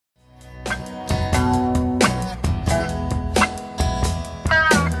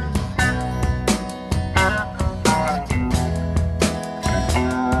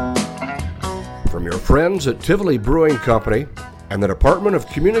friends at Tivoli Brewing Company and the Department of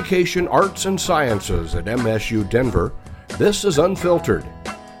Communication Arts and Sciences at MSU Denver, this is Unfiltered.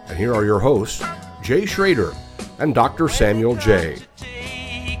 And here are your hosts, Jay Schrader and Dr. Samuel J.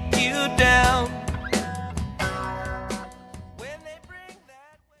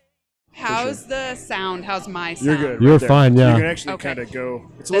 How's the sound? How's my sound? You're good. You're right fine, yeah. You can actually kind of go.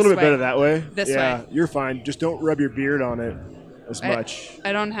 It's a This little bit way. better that way. This yeah, way. you're fine. Just don't rub your beard on it as much.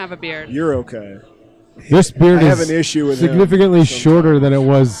 I don't have a beard. You're okay. This beard I have is an issue with him significantly sometimes. shorter than it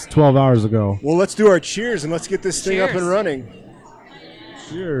was 12 hours ago. Well, let's do our cheers and let's get this thing up Cheers. and running.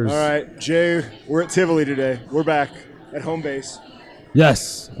 Cheers. All right, Jay, we're at Tivoli today. We're back at home base,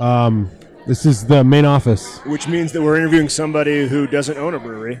 Yes. This is the main office. which means that we're interviewing somebody who doesn't own a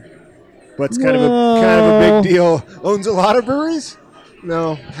brewery, but it's kind of a big deal. Owns a lot of breweries?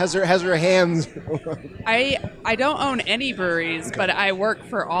 No, has her hands. I don't own any breweries, but I work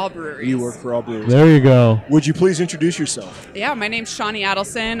for all breweries. You work for all breweries. There you go. Would you please introduce yourself? Yeah, my name's Shawnee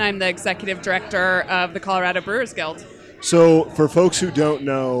Adelson. I'm the executive director of the Colorado Brewers Guild. So, for folks who don't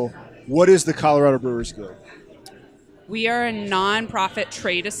know, what is the Colorado Brewers Guild? We are a non-profit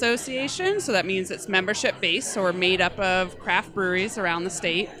trade association, so that means it's membership-based, so we're made up of craft breweries around the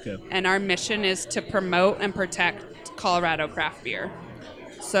state, and our mission is to promote and protect Colorado craft beer.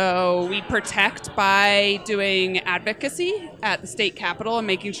 So we protect by doing advocacy at the state capitol and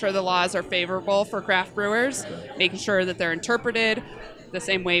making sure the laws are favorable for craft brewers, making sure that they're interpreted the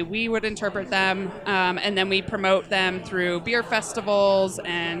same way we would interpret them, and then we promote them through beer festivals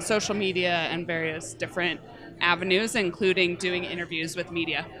and social media and various different avenues, including doing interviews with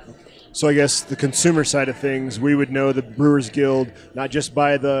media. So I guess the consumer side of things, we would know the Brewers Guild, not just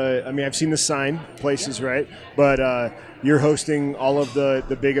by I've seen the sign places, right? But you're hosting all of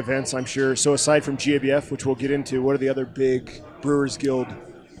the big events, I'm sure. So aside from GABF, which we'll get into, what are the other big Brewers Guild?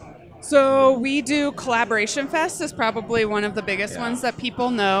 So we do Collaboration Fest is probably one of the biggest ones that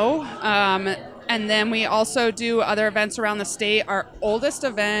people know. And then we also do other events around the state. Our oldest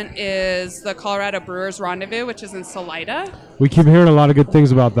event is the Colorado Brewers Rendezvous, which is in Salida. We keep hearing a lot of good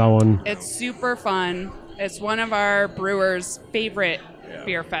things about that one. It's super fun. It's one of our brewers' favorite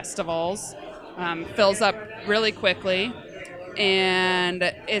beer festivals. Fills up really quickly. And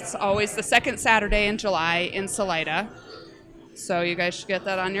it's always the second Saturday in July in Salida. So you guys should get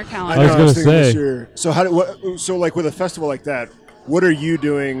that on your calendar. I was gonna thinking this say. year. So like with a festival like that, what are you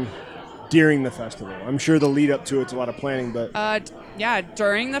doing during the festival? I'm sure the lead up to it's a lot of planning, but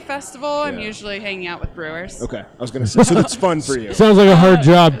During the festival, I'm usually hanging out with brewers. okay, I was gonna say, so that's fun for you. Sounds like a hard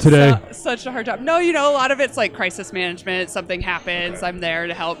job today. Such a hard job. No, a lot of it's like crisis management. Something happens, I'm there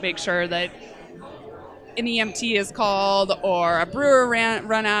to help make sure that an EMT is called, or a brewer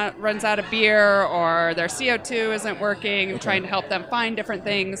runs out of beer, or their CO2 isn't working. I'm trying to help them find different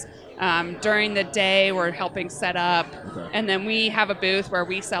things. During the day, we're helping set up, and then we have a booth where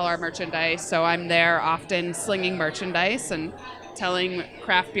we sell our merchandise. So I'm there often slinging merchandise and telling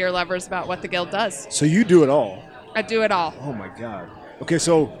craft beer lovers about what the guild does. So you do it all. I do it all. Oh my God. Okay,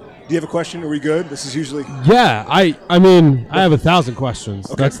 so do you have a question? Are we good? This is usually. Yeah, I mean, I have 1,000 questions.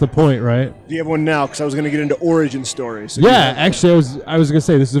 Okay. That's the point, right? Do you have one now? Because I was going to get into origin stories. So Yeah, actually, I was gonna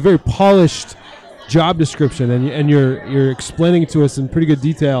say this is a very polished job description, and you're explaining it to us in pretty good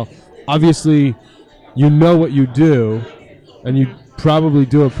detail. Obviously, you know what you do, and you probably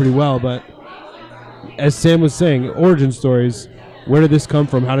do it pretty well. But as Sam was saying, origin stories. Where did this come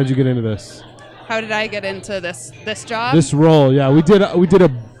from? How did you get into this? How did I get into this job? This role, yeah, we did a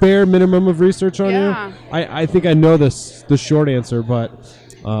bare minimum of research on Yeah. you. I think I know the short answer, but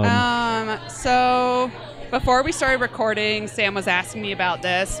So before we started recording, Sam was asking me about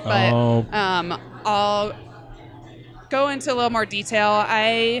this, but I'll go into a little more detail.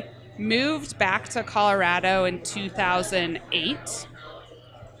 I moved back to Colorado in 2008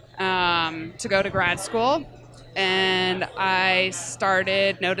 to go to grad school, and I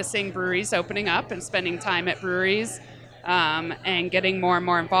started noticing breweries opening up and spending time at breweries and getting more and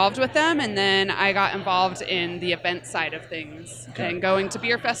more involved with them. And then I got involved in the event side of things and going to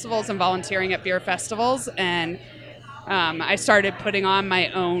beer festivals and volunteering at beer festivals. And I started putting on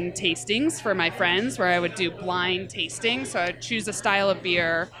my own tastings for my friends where I would do blind tastings. So I'd choose a style of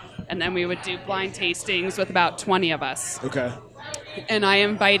beer, and then we would do blind tastings with about 20 of us. Okay. And I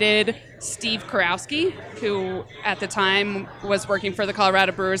invited Steve Karowski, who at the time was working for the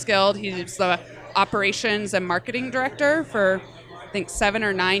Colorado Brewers Guild. He was the operations and marketing director for, I think, 7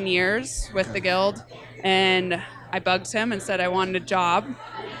 or 9 years with the guild. And I bugged him and said I wanted a job.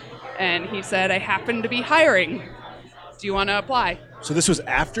 And he said, I happen to be hiring. Do you want to apply? So this was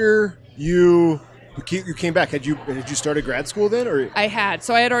after you You came back. Had you started grad school then, or? I had.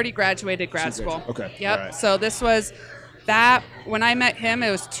 So I had already graduated grad school. Okay. Yep. Right. So this was that when I met him,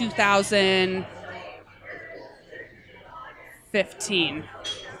 it was 2015.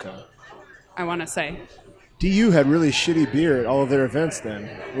 Okay. I want to say. DU had really shitty beer at all of their events then.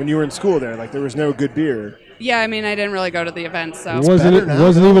 When you were in school there, like there was no good beer. Yeah, I mean, I didn't really go to the events, so. It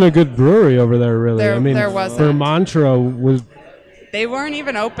wasn't even a good brewery over there, really. There wasn't. Vermontra was. They weren't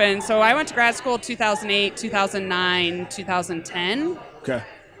even open. So I went to grad school 2008, 2009, 2010. Okay.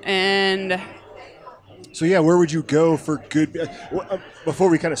 And so yeah, where would you go for good? Before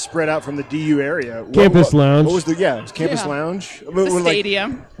we kind of spread out from the DU area, Campus Lounge. What was the Campus Lounge? The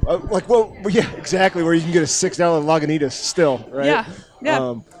stadium. Yeah, exactly. Where you can get a $6 Lagunitas still, right?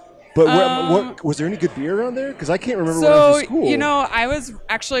 Yeah. What was there any good beer around there? Because I can't remember when I was in school. So, I was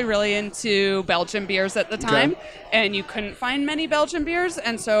actually really into Belgian beers at the time, and you couldn't find many Belgian beers,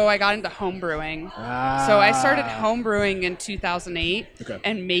 and so I got into home brewing. So I started home brewing in 2008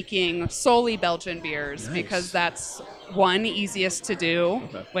 and making solely Belgian beers because that's, one, easiest to do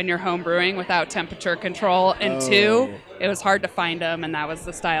when you're home brewing without temperature control, and two, it was hard to find them, and that was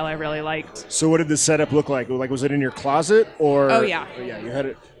the style I really liked. So what did the setup look like? Like, was it in your closet or? Oh, yeah. Yeah, you had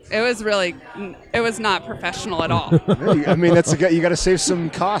it. It was not professional at all. I mean, you got to save some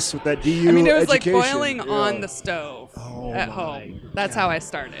costs with that DU. I mean, it was education. like boiling on the stove at home. That's how I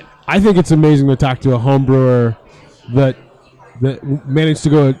started. I think it's amazing to talk to a home brewer that managed to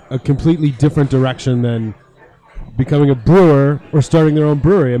go a completely different direction than becoming a brewer or starting their own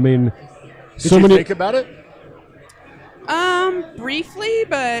brewery. I mean, Did you think about it? Briefly,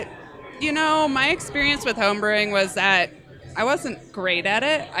 but my experience with homebrewing was that I wasn't great at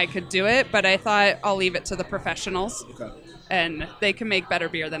it. I could do it, but I thought I'll leave it to the professionals, and they can make better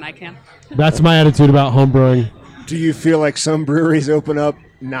beer than I can. That's my attitude about homebrewing. Do you feel like some breweries open up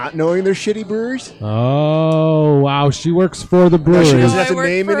not knowing they're shitty breweries? Oh, wow. She works for the breweries. No, she doesn't have I to work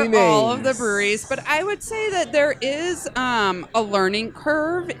name for any names. all of the breweries, but I would say that there is a learning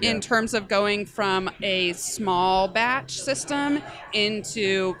curve in terms of going from a small batch system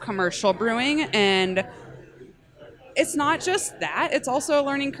into commercial brewing, and it's not just that. It's also a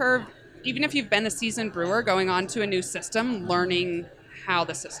learning curve, even if you've been a seasoned brewer, going on to a new system, learning how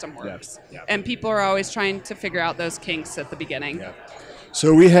the system works. Yeah. And people are always trying to figure out those kinks at the beginning. Yeah.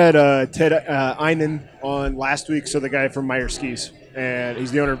 So we had Ted Einen on last week, so the guy from Meyer Skis, and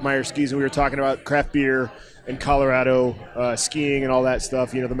he's the owner of Meyer Skis, and we were talking about craft beer in Colorado, skiing and all that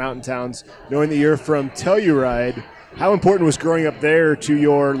stuff, the mountain towns. Knowing that you're from Telluride, how important was growing up there to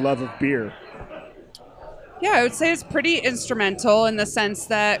your love of beer? Yeah, I would say it's pretty instrumental in the sense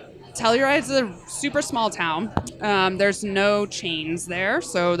that Telluride is a super small town. There's no chains there,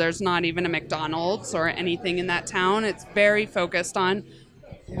 so there's not even a McDonald's or anything in that town. It's very focused on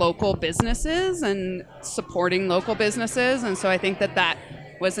local businesses and supporting local businesses, and so I think that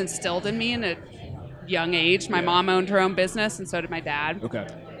was instilled in me in a young age. My mom owned her own business, and so did my dad. Okay.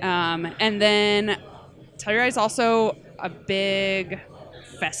 And then Telluride is also a big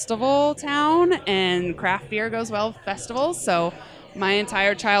festival town, and craft beer goes well with festivals, so my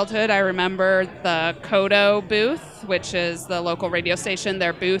entire childhood, I remember the Kodo booth, which is the local radio station.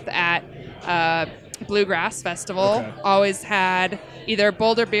 Their booth at Bluegrass Festival always had either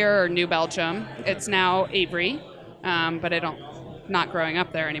Boulder Beer or New Belgium. It's now Avery, but not growing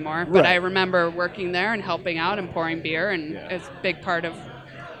up there anymore. But I remember working there and helping out and pouring beer, and it's a big part of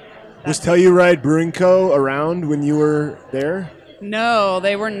that. Was Telluride Brewing Co. around when you were there? No,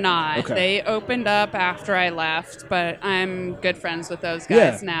 they were not. Okay. They opened up after I left, but I'm good friends with those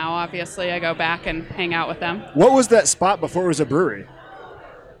guys now. Obviously, I go back and hang out with them. What was that spot before it was a brewery?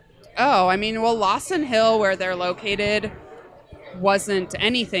 Oh, I mean, Lawson Hill, where they're located, wasn't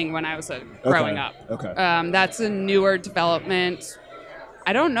anything when I was growing up. Okay. That's a newer development.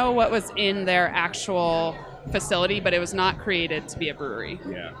 I don't know what was in their actual facility, but it was not created to be a brewery.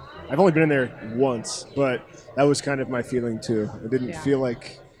 Yeah. I've only been in there once, but that was kind of my feeling too. It didn't feel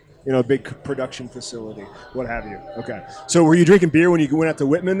like, a big production facility, what have you. Okay. So were you drinking beer when you went out to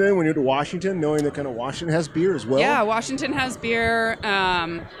Whitman then, when you went to Washington, knowing that kind of Washington has beer as well? Yeah, Washington has beer.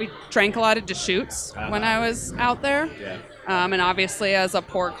 We drank a lot of Deschutes when I was out there. Yeah. And obviously, as a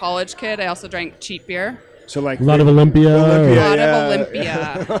poor college kid, I also drank cheap beer. So like a lot of Olympia. A lot of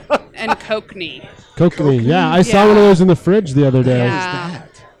Olympia. And Kokanee. Kokanee, yeah. I saw one of those in the fridge the other day. Yeah. What is that?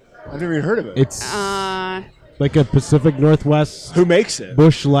 I've never even heard of it. It's like a Pacific Northwest. Who makes it?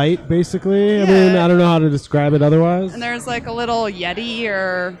 Bush Light, basically. Yeah. I mean, I don't know how to describe it otherwise. And there's like a little Yeti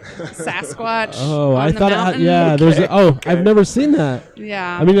or Sasquatch. Oh, on I the thought. mountain. There's. I've never seen that.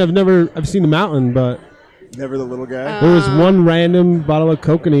 Yeah. I mean, I've seen the mountain, but Never the little guy. there was one random bottle of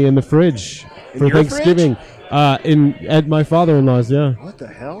Kokanee in the fridge. for Thanksgiving. At my father-in-law's, yeah. What the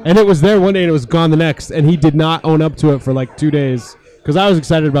hell? And it was there one day and it was gone the next, and he did not own up to it for like 2 days because I was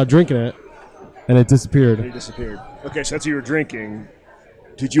excited about drinking it, and it disappeared. Okay, so that's what you were drinking.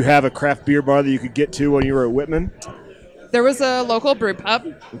 Did you have a craft beer bar that you could get to when you were at Whitman? There was a local brew pub.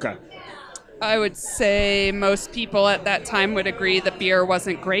 Okay. I would say most people at that time would agree the beer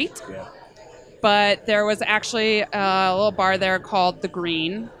wasn't great. Yeah. But there was actually a little bar there called The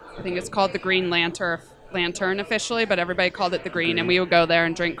Green. I think it's called The Green Lantern officially, but everybody called it The Green. And we would go there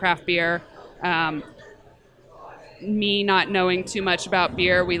and drink craft beer. Me not knowing too much about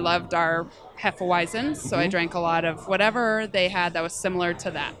beer, we loved our Hefeweizens, so I drank a lot of whatever they had that was similar to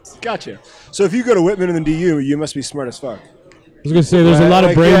that. Gotcha. So if you go to Whitman and then DU, you must be smart as fuck. I was going to say, there's a lot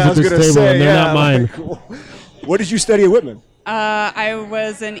of brains at this table, and they're not mine. Cool. What did you study at Whitman? I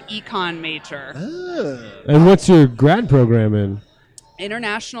was an econ major. And what's your grad program in?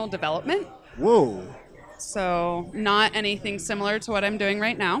 International development. Whoa. So not anything similar to what I'm doing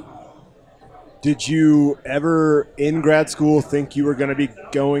right now. Did you ever, in grad school, think you were going to be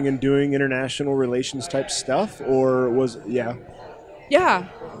going and doing international relations type stuff? Or was, Yeah,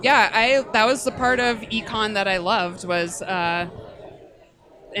 that was the part of econ that I loved was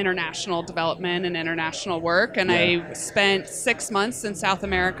international development and international work. And I spent 6 months in South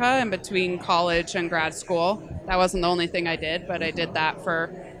America in between college and grad school. That wasn't the only thing I did, but I did that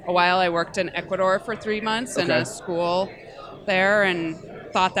for a while. I worked in Ecuador for 3 months in a school there and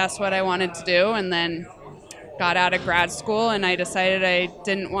thought that's what I wanted to do. And then got out of grad school and I decided I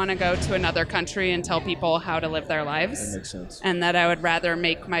didn't want to go to another country and tell people how to live their lives. That makes sense. And that I would rather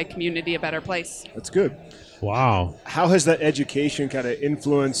make my community a better place. That's good. Wow. How has that education kind of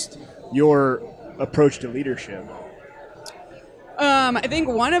influenced your approach to leadership? I think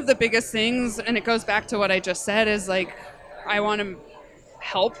one of the biggest things, and it goes back to what I just said, is like I want to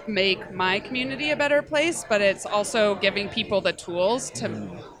help make my community a better place, but it's also giving people the tools to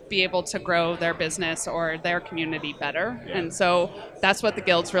be able to grow their business or their community better. And so that's what the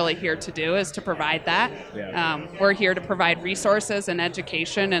Guild's really here to do, is to provide that. We're here to provide resources and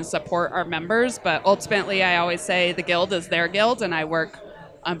education and support our members, but ultimately I always say the Guild is their Guild and I work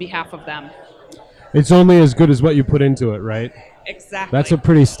on behalf of them. It's only as good as what you put into it, right? Exactly. That's a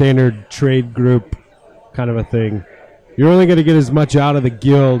pretty standard trade group kind of a thing. You're only going to get as much out of the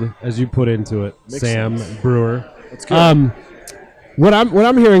Guild as you put into it, Makes Sam sense. Brewer. That's good. What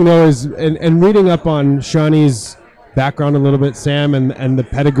I'm hearing though is, and reading up on Shawnee's background a little bit, Sam, and the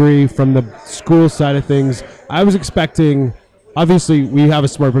pedigree from the school side of things, I was expecting, obviously we have a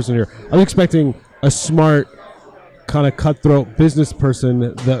smart person here, I was expecting a smart kind of cutthroat business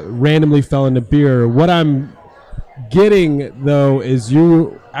person that randomly fell into beer. What I'm getting though is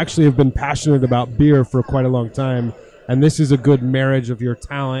you actually have been passionate about beer for quite a long time, and this is a good marriage of your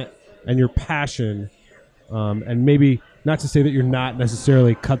talent and your passion, and maybe not to say that you're not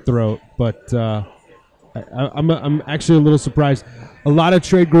necessarily cutthroat, but I'm actually a little surprised. A lot of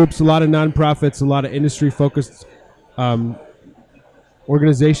trade groups, a lot of nonprofits, a lot of industry-focused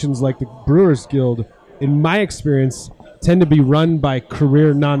organizations like the Brewers Guild, in my experience, tend to be run by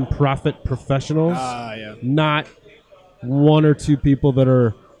career nonprofit professionals, not one or two people that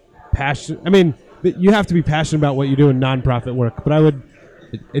are passionate. I mean, you have to be passionate about what you do in nonprofit work, but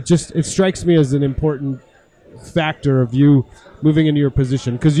it strikes me as an important factor of you moving into your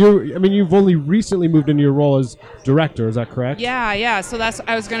position, because you've only recently moved into your role as director. Is that correct? Yeah. So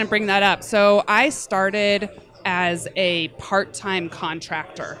I was going to bring that up. So I started as a part-time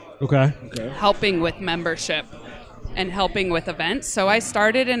contractor. Okay. Helping with membership and helping with events. So I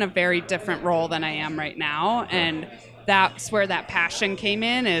started in a very different role than I am right now, and that's where that passion came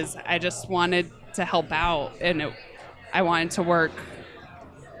in. Is I just wanted to help out, and I wanted to work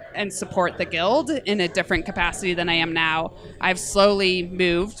and support the Guild in a different capacity than I am now. I've slowly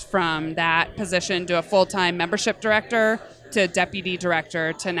moved from that position to a full-time membership director, to deputy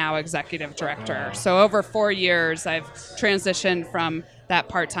director, to now executive director. So over 4 years, I've transitioned from that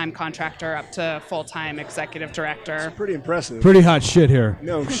part-time contractor up to full-time executive director. It's pretty impressive. Pretty hot shit here.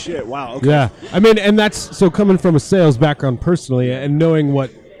 No shit. Wow. Okay. Yeah. I mean, and that's, so coming from a sales background personally and knowing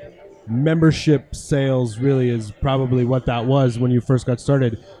what membership sales really is probably what that was when you first got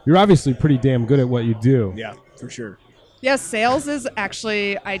started, you're obviously pretty damn good at what you do. Yeah, for sure. Yeah, sales is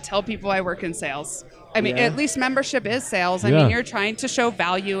actually, I tell people I work in sales. I mean, at least membership is sales. I mean, you're trying to show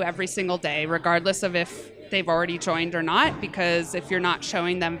value every single day, regardless of if they've already joined or not, because if you're not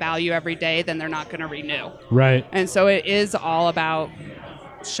showing them value every day, then they're not going to renew. Right. And so it is all about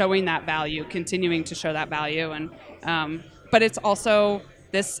showing that value, continuing to show that value. And but it's also,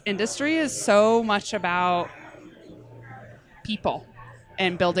 this industry is so much about people.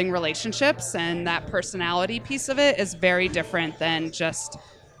 and building relationships, and that personality piece of it is very different than just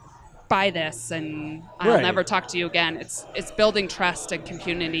buy this and I'll Right. never talk to you again. It's building trust and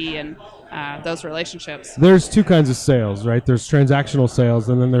community and those relationships. There's two kinds of sales, right? There's transactional sales,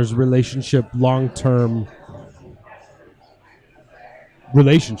 and then there's relationship, long-term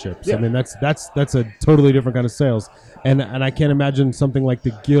relationships. Yeah. I mean, that's a totally different kind of sales. And I can't imagine something like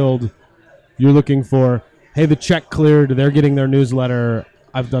the Guild. You're looking for, hey, the check cleared, they're getting their newsletter,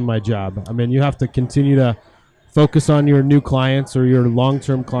 I've done my job. I mean, you have to continue to focus on your new clients or your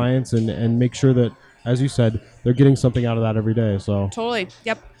long-term clients and make sure that, as you said, they're getting something out of that every day. So Totally.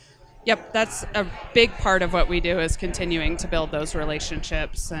 Yep. That's a big part of what we do is continuing to build those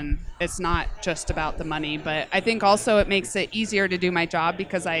relationships. And it's not just about the money, but I think also it makes it easier to do my job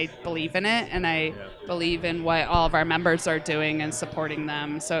because I believe in it and I believe in what all of our members are doing and supporting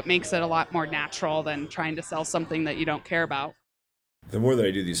them. So it makes it a lot more natural than trying to sell something that you don't care about. The more that I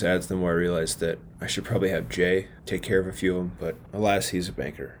do these ads, the more I realize that I should probably have Jay take care of a few of them, but alas, he's a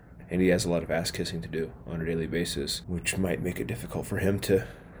banker, and he has a lot of ass-kissing to do on a daily basis, which might make it difficult for him to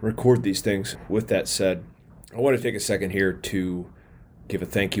record these things. With that said, I want to take a second here to give a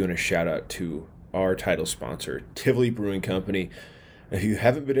thank you and a shout-out to our title sponsor, Tivoli Brewing Company. If you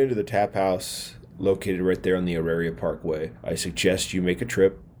haven't been into the tap house located right there on the Auraria Parkway, I suggest you make a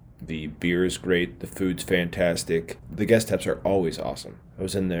trip. The beer is great. The food's fantastic. The guest taps are always awesome. I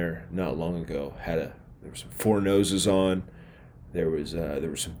was in there not long ago. There were some Four Noses on. There was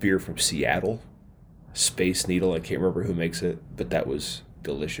some beer from Seattle, Space Needle. I can't remember who makes it, but that was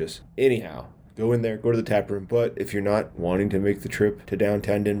delicious. Anyhow, go in there, go to the tap room. But if you're not wanting to make the trip to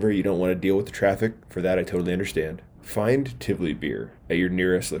downtown Denver, you don't want to deal with the traffic. For that, I totally understand. Find Tivoli beer at your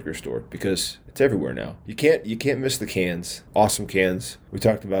nearest liquor store because it's everywhere now. You can't miss the cans. Awesome cans. We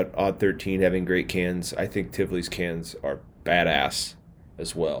talked about Odd 13 having great cans. I think Tivoli's cans are badass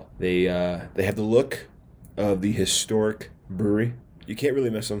as well. They have the look of the historic brewery. You can't really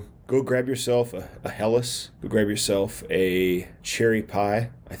miss them. Go grab yourself a Hellas. Go grab yourself a cherry pie.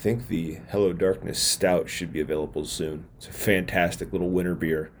 I think the Hello Darkness Stout should be available soon. It's a fantastic little winter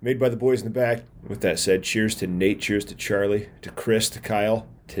beer made by the boys in the back. With that said, cheers to Nate, cheers to Charlie, to Chris, to Kyle,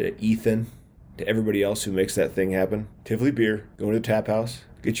 to Ethan, to everybody else who makes that thing happen. Tivoli beer. Go to the tap house.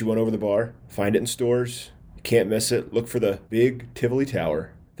 Get you one over the bar. Find it in stores. You can't miss it. Look for the big Tivoli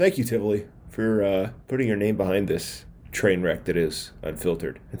Tower. Thank you, Tivoli, for putting your name behind this train wreck that is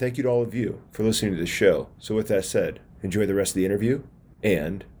Unfiltered. And thank you to all of you for listening to the show. So with that said, enjoy the rest of the interview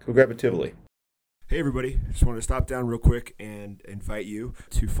and go grab a Tivoli. Hey everybody, just wanted to stop down real quick and invite you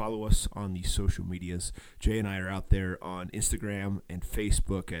to follow us on the social medias. Jay and I are out there on Instagram and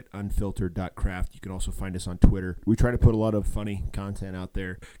Facebook at unfiltered.craft. You can also find us on Twitter. We try to put a lot of funny content out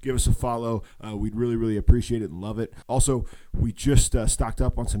there. Give us a follow. We'd really, really appreciate it and love it. Also, we just stocked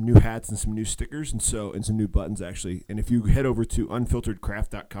up on some new hats and some new stickers and some new buttons actually. And if you head over to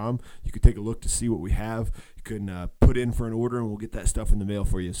unfilteredcraft.com, you can take a look to see what we have. You can put in for an order and we'll get that stuff in the mail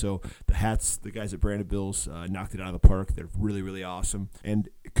for you. So the hats, the guys at Brandon Bills knocked it out of the park. They're really, really awesome. And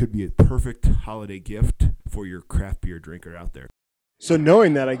it could be a perfect holiday gift for your craft beer drinker out there. So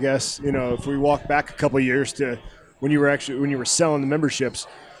knowing that, I guess, if we walk back a couple of years to when you were selling the memberships,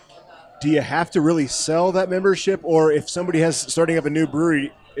 do you have to really sell that membership? Or if somebody has starting up a new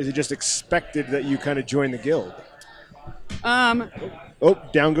brewery, is it just expected that you kind of join the guild?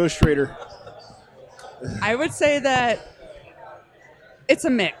 Down goes Schrader. I would say that it's a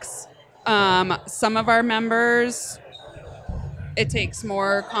mix. Some of our members, it takes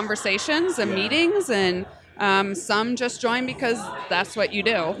more conversations and meetings, and some just join because that's what you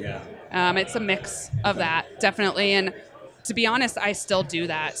do. It's a mix of that, definitely. And to be honest, I still do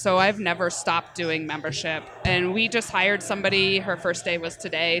that. So I've never stopped doing membership. And we just hired somebody. Her first day was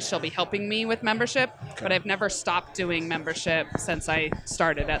today. She'll be helping me with membership. Okay. But I've never stopped doing membership since I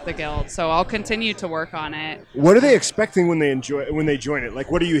started at the Guild. So I'll continue to work on it. What are they expecting when they join it?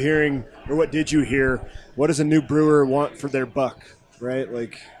 Like, what are you hearing, or what did you hear? What does a new brewer want for their buck, right?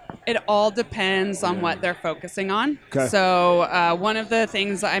 Like, it all depends on what they're focusing on. Okay. So one of the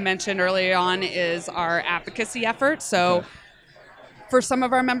things I mentioned earlier on is our advocacy effort. So for some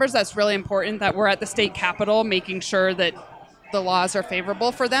of our members, that's really important that we're at the state capitol making sure that the laws are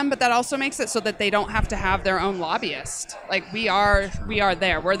favorable for them, but that also makes it so that they don't have to have their own lobbyist. Like we are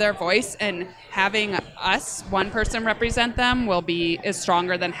there. We're their voice, and having us, one person represent them is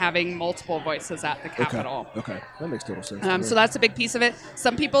stronger than having multiple voices at the Capitol. Okay. That makes total sense. So that's a big piece of it.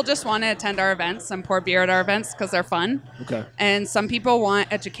 Some people just want to attend our events and pour beer at our events because they're fun. Okay. And some people want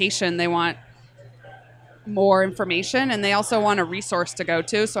education. They want more information, and they also want a resource to go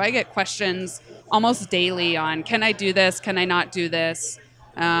to. So I get questions almost daily on, can I do this? Can I not do this?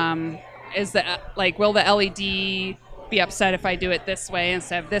 Is the will the LED be upset if I do it this way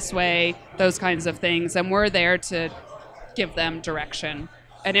instead of this way? Those kinds of things, and we're there to give them direction.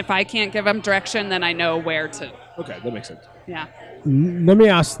 And if I can't give them direction, then I know where to. Okay, that makes sense. Yeah. Let me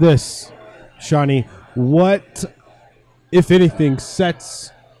ask this, Shawnee. What, if anything,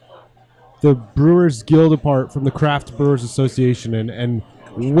 sets the Brewers Guild apart from the Craft Brewers Association, and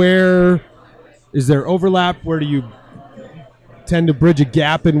where is there overlap? Where do you tend to bridge a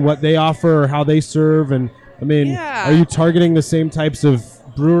gap in what they offer or how they serve? And I mean, are you targeting the same types of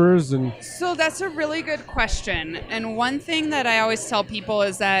brewers? And so that's a really good question. And one thing that I always tell people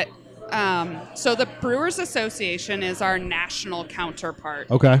is that so the Brewers Association is our national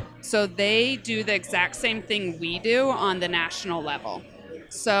counterpart. Okay. So they do the exact same thing we do on the national level.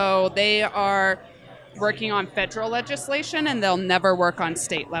 So they are working on federal legislation, and they'll never work on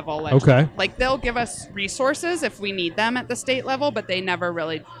state level legislation. Okay. Like, they'll give us resources if we need them at the state level, but they never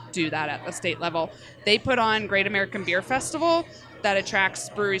really do that at the state level. They put on Great American Beer Festival that attracts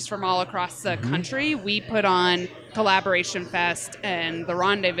breweries from all across the country. We put on Collaboration Fest and the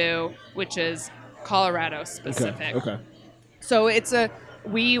Rendezvous, which is Colorado specific. Okay. So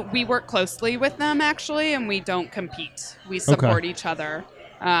we work closely with them, actually, and we don't compete. We support each other.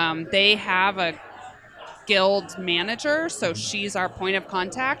 They have a guild manager, so she's our point of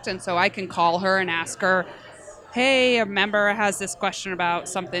contact, and so I can call her and ask her, hey, a member has this question about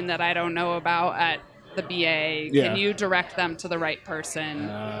something that I don't know about at the BA. Can you direct them to the right person?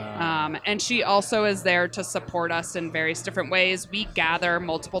 And she also is there to support us in various different ways. We gather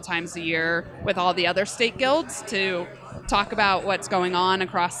multiple times a year with all the other state guilds to talk about what's going on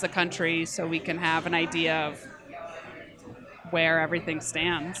across the country so we can have an idea of where everything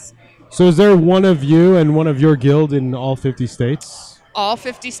stands. So is there one of you and one of your guild in all 50 states? All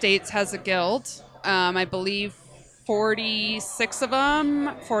 50 states has a guild. I believe 46 of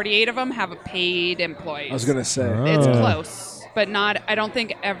them, 48 of them have a paid employee. I was going to say. It's close, but not, I don't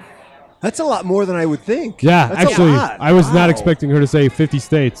think That's a lot more than I would think. Yeah, That's actually, a lot. I was not expecting her to say 50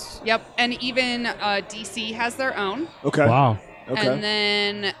 states. Yep, and even DC has their own. Okay. Wow. Okay. And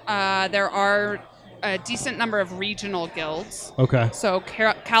then there are a decent number of regional guilds. Okay. So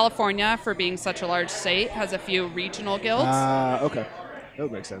California, for being such a large state, has a few regional guilds. Okay. That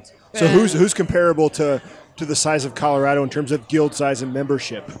would make sense. So who's comparable to the size of Colorado in terms of guild size and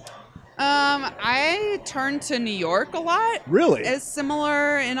membership? I turn to New York a lot. Really? Is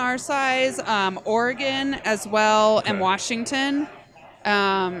similar in our size. Oregon as well, and Washington.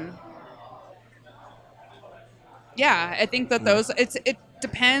 Yeah, I think that those it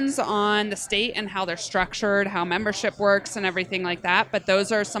depends on the state and how they're structured, how membership works, and everything like that. But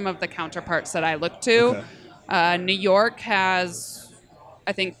those are some of the counterparts that I look to. Okay. New York has,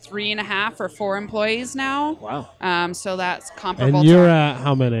 I think, 3.5 or 4 employees now. Wow. So that's comparable. And you're at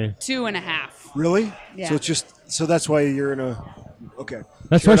how many? 2.5. Really? Yeah. So it's just that's why you're in a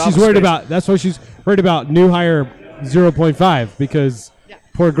That's why she's worried about. That's why she's worried about new hire 0.5 because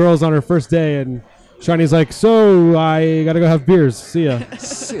poor girl's on her first day and Shawnee's like, so I gotta go have beers. See ya.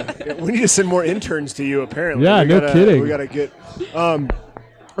 We need to send more interns to you. Apparently. Yeah, kidding. We gotta get.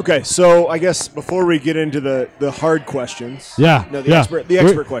 Okay, so I guess before we get into the hard questions, the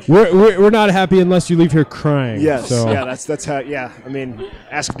expert questions. We're not happy unless you leave here crying. Yes, so. yeah, that's how. Yeah, I mean,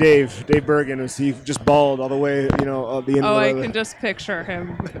 ask Dave Bergen. Was he just bald all the way? The end. Oh, I can just picture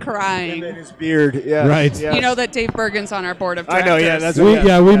him crying. And his beard. Yeah, right. Yes. You know that Dave Bergen's on our board of directors. I know. Yeah, that's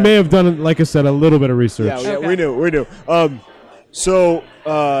we may have done, like I said, a little bit of research. Yeah, we knew. So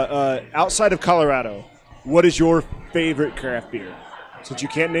outside of Colorado, what is your favorite craft beer? Since you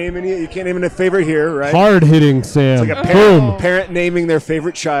can't name a favorite here, right? Hard hitting, Sam. It's like a parent naming their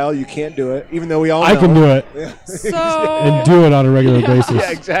favorite child. You can't do it, even though we all know. I can do it. So and do it on a regular basis.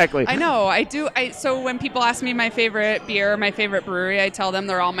 Yeah, exactly. I know. I do. So when people ask me my favorite beer, my favorite brewery, I tell them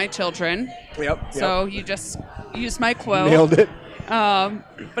they're all my children. Yep. So you just use my quote. Nailed it.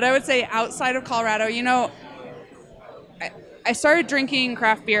 But I would say outside of Colorado, I started drinking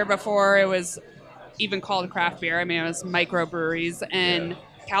craft beer before it was even called craft beer. I mean, it was microbreweries, and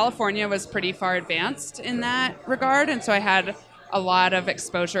California was pretty far advanced in that regard, and so I had a lot of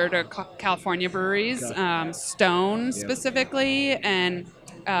exposure to California breweries, Stone specifically, and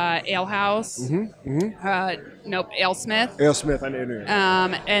Ale House. Nope, AleSmith. AleSmith, I knew.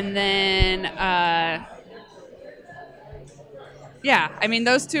 And then Yeah, I mean,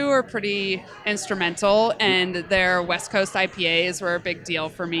 those two are pretty instrumental, and their West Coast IPAs were a big deal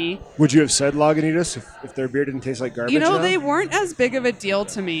for me. Would you have said Lagunitas if their beer didn't taste like garbage? They weren't as big of a deal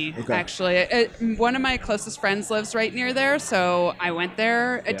to me, actually. One of my closest friends lives right near there, so I went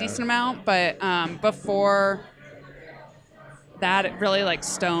there a decent amount. But before that, it really, like,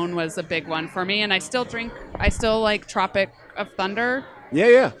 Stone was a big one for me. And I still like Tropic of Thunder.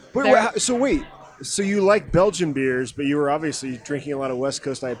 Yeah. So wait. So you like Belgian beers, but you were obviously drinking a lot of West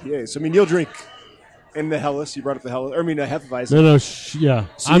Coast IPAs. So, I mean, you'll drink in the Helles. You brought up the Helles. I mean, a Hefeweizen. No, yeah.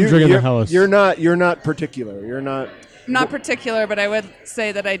 So I'm drinking the Helles. You're not particular. You're not. Not particular, but I would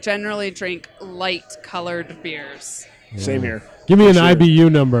say that I generally drink light-colored beers. Same here. Give me an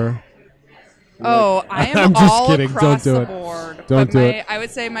IBU number. Oh, I am I'm just all kidding. across Don't do the it. board. Don't do it. I would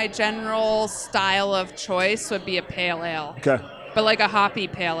say my general style of choice would be a pale ale. Okay. But like a hoppy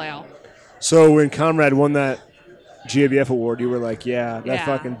pale ale. So when Conrad won that GABF award, you were like, that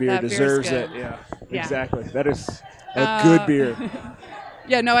fucking beer that beer's deserves good. it. Yeah, Yeah. exactly. That is a good beer.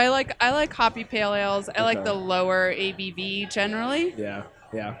 Yeah, no, I like hoppy pale ales. I like the lower ABV generally. Yeah.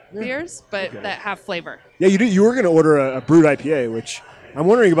 Beers, but that have flavor. Yeah, you did. You were going to order a brewed IPA, which I'm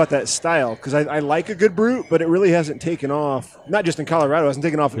wondering about that style because I like a good brew, but it really hasn't taken off. Not just in Colorado, it hasn't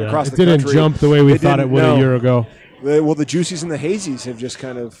taken off across the country. It didn't jump the way we thought it would a year ago. Well, the juicies and the hazies have just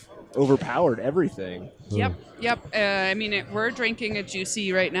kind of overpowered everything. Yep. I mean, we're drinking a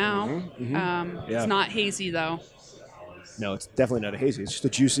juicy right now. It's not hazy though. No, it's definitely not a hazy. It's just a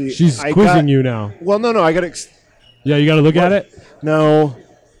juicy. She's quizzing you now. Well, no. I got to. Yeah, you got to look at it. No.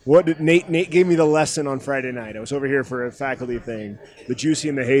 What did Nate gave me the lesson on Friday night. I was over here for a faculty thing. The juicy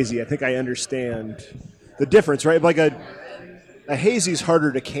and the hazy. I think I understand the difference, right? Like a hazy is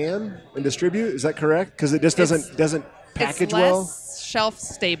harder to can and distribute. Is that correct? Because it just doesn't package it's well. Less shelf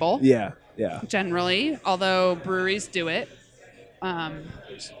stable. Yeah. Generally, although breweries do it,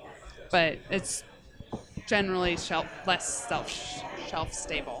 but it's generally less shelf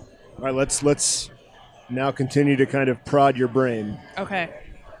stable. All right, let's now continue to kind of prod your brain. Okay.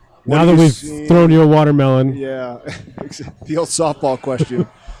 Now that we've thrown you a watermelon. Yeah, the old softball question.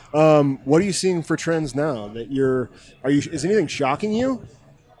 What are you seeing for trends now? Is anything shocking you?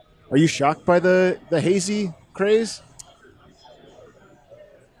 Are you shocked by the hazy craze?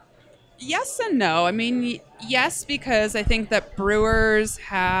 Yes and no. I mean, yes, because I think that brewers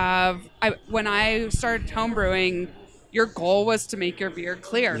have. When I started homebrewing, your goal was to make your beer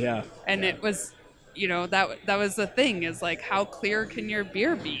clear. Yeah. And it was, that was the thing, is like, how clear can your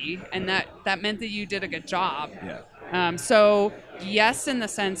beer be? And that meant that you did a good job. Yeah. So yes, in the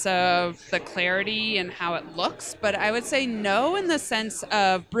sense of the clarity and how it looks, but I would say no in the sense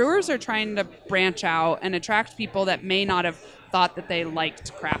of brewers are trying to branch out and attract people that may not have thought that they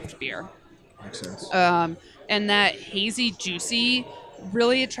liked craft beer. Makes sense. And that hazy, juicy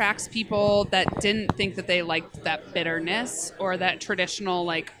really attracts people that didn't think that they liked that bitterness or that traditional,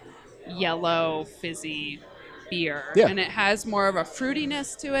 like, yellow, fizzy beer. Yeah. And it has more of a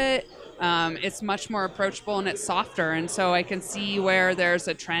fruitiness to it. It's much more approachable and it's softer. And so I can see where there's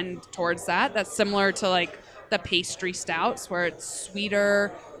a trend towards that. That's similar to, like, the pastry stouts where it's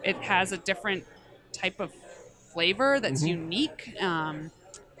sweeter. It has a different type of flavor that's unique. And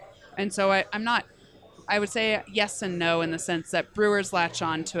so I would say yes and no in the sense that brewers latch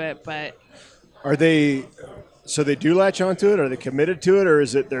on to it, but so they do latch onto it? Are they committed to it, or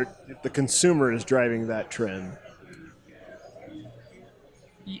is it the consumer is driving that trend?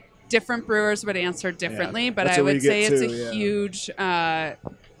 different brewers would answer differently, but I would say it's a huge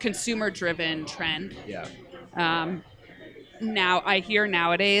consumer-driven trend. Yeah. Now, I hear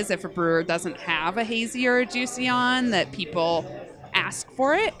nowadays if a brewer doesn't have a hazy or a juicy on, that people ask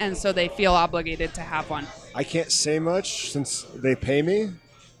for it, and so they feel obligated to have one. I can't say much since they pay me,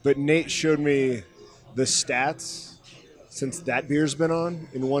 but Nate showed me the stats since that beer's been on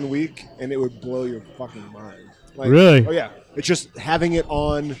in 1 week, and it would blow your fucking mind. Like, really? Oh, yeah. It's just having it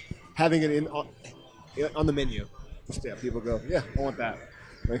on the menu. Just, yeah, people go, yeah, I want that.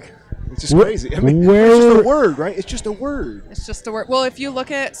 Like, it's just crazy. I mean, it's just a word, right? It's just a word. It's just a word. Well, if you look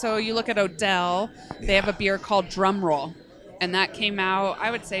at Odell, they have a beer called Drum Roll, and that came out,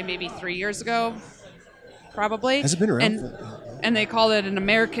 I would say, maybe 3 years ago, probably. Has it been around? And they called it an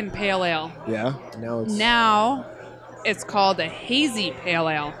American Pale Ale. Yeah. Now it's called a Hazy Pale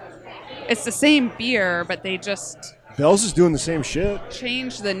Ale. It's the same beer, but they just... Bell's is doing the same shit.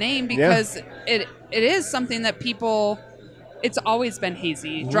 Changed the name because it is something that people... It's always been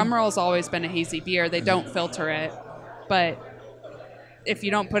hazy. Drum Roll's always been a hazy beer. They don't filter it. But if you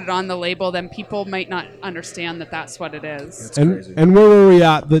don't put it on the label, then people might not understand that that's what it is. That's crazy. And where were we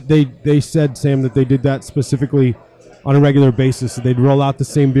at that they said, Sam, that they did that specifically on a regular basis. So they'd roll out the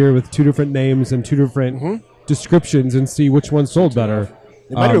same beer with 2 different names and 2 different descriptions and see which one sold better.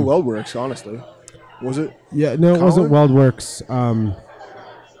 It might have been WeldWorks, honestly. Was it? Yeah, no, it wasn't WeldWorks.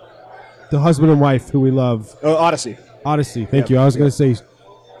 The husband and wife who we love. Oh, Odyssey. Odyssey, thank you. I was going to say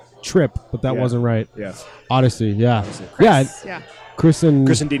Trip, but that wasn't right. Yeah. Odyssey, yeah. Chris, yeah. Chris and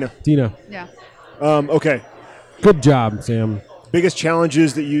Dina. Yeah. Okay. Good job, Sam. Biggest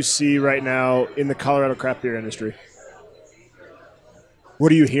challenges that you see right now in the Colorado craft beer industry?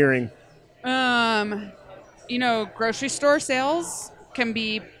 What are you hearing? Grocery store sales can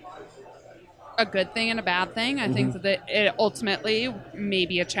be a good thing and a bad thing. I think that it ultimately may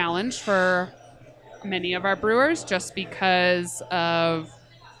be a challenge for many of our brewers just because of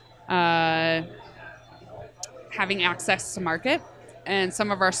having access to market. And some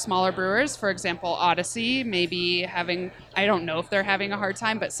of our smaller brewers, for example, Odyssey, may be having, I don't know if they're having a hard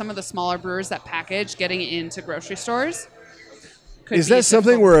time, but some of the smaller brewers that package getting into grocery stores. Is that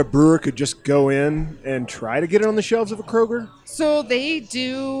something where a brewer could just go in and try to get it on the shelves of a Kroger? So they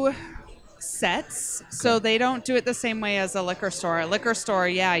do sets, so they don't do it the same way as a liquor store. A liquor store,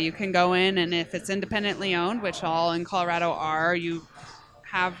 yeah, you can go in, and if it's independently owned, which all in Colorado are, you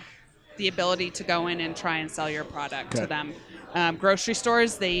have the ability to go in and try and sell your product to them. Grocery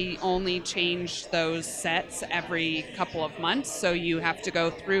stores, they only change those sets every couple of months, so you have to go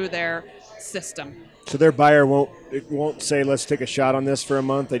through their system. So their buyer won't say, let's take a shot on this for a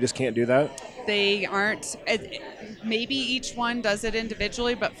month? They just can't do that? They aren't. Maybe each one does it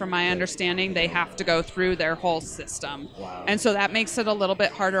individually, but from my understanding, they have to go through their whole system. Wow. And so that makes it a little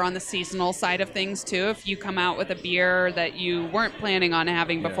bit harder on the seasonal side of things, too. If you come out with a beer that you weren't planning on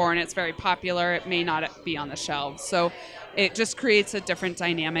having before and it's very popular, it may not be on the shelves. So it just creates a different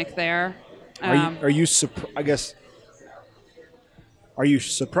dynamic there. Are you surprised?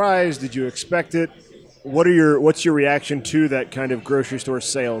 Did you expect it? What's your reaction to that kind of grocery store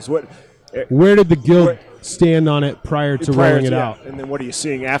sales? Where did the guild stand on it prior to rolling it out? And then what are you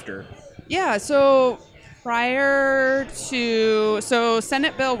seeing after? Yeah, so Senate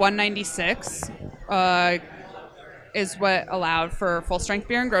Bill 196 is what allowed for full-strength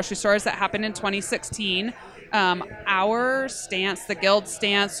beer in grocery stores. That happened in 2016. Our stance, the guild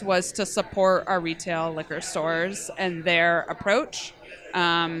stance, was to support our retail liquor stores and their approach.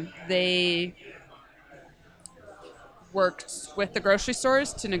 They worked with the grocery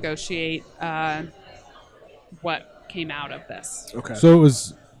stores to negotiate what came out of this. Okay. So it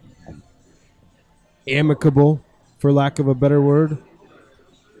was amicable, for lack of a better word?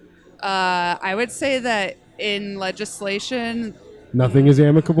 I would say that in legislation... Nothing is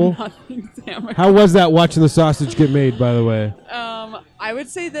amicable? Nothing's amicable. How was that watching the sausage get made, by the way? I would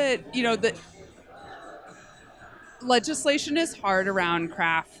say that, the legislation is hard around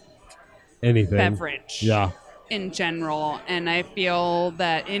craft beverage. Yeah. In general, and I feel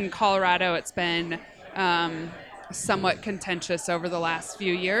that in Colorado it's been somewhat contentious over the last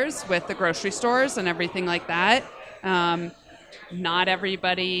few years with the grocery stores and everything like that. Not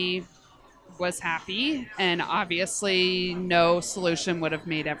everybody was happy, and obviously no solution would have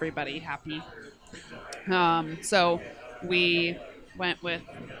made everybody happy. So we went with...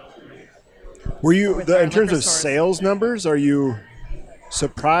 Were you, in terms of stores. Sales numbers, are you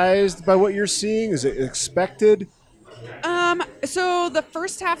surprised by what you're seeing? Is it expected? So the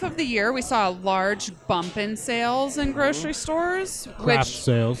first half of the year, we saw a large bump in sales in grocery stores.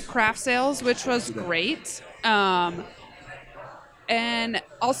 Craft sales, which was great. And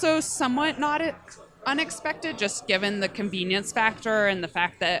also somewhat not unexpected, just given the convenience factor and the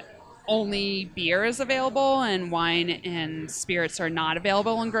fact that only beer is available and wine and spirits are not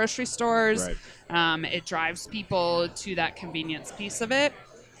available in grocery stores. Right. It drives people to that convenience piece of it.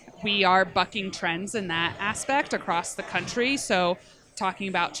 We are bucking trends in that aspect across the country. So talking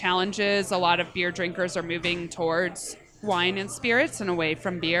about challenges, a lot of beer drinkers are moving towards wine and spirits and away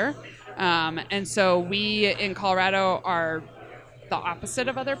from beer. And so we in Colorado are the opposite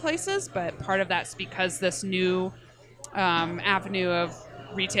of other places, but part of that's because this new avenue of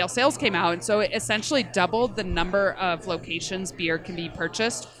retail sales came out, and so it essentially doubled the number of locations beer can be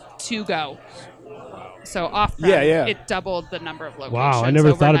purchased to go. So off-prem, it doubled the number of locations. Wow, I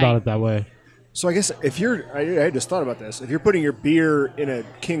never thought about it that way. So I guess I just thought about this. If you're putting your beer in a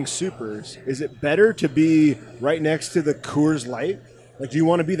King Soopers, is it better to be right next to the Coors Light? Like, do you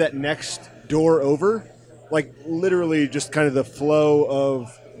want to be that next door over? Like, literally just kind of the flow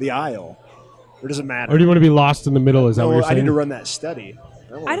of the aisle? Or does it matter? Or do you want to be lost in the middle? Is that what you're saying? I need to run that study.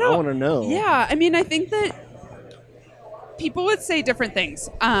 I want to know. Yeah, I mean, I think that people would say different things.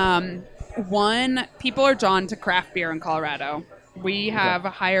 One, people are drawn to craft beer in Colorado. We have a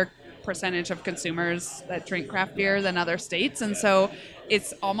higher percentage of consumers that drink craft beer than other states. And so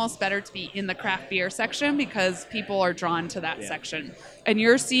it's almost better to be in the craft beer section because people are drawn to that section. And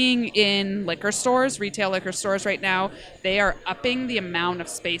you're seeing in liquor stores, retail liquor stores right now, they are upping the amount of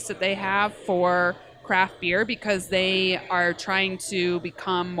space that they have for craft beer because they are trying to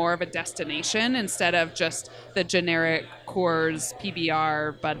become more of a destination instead of just the generic Coors,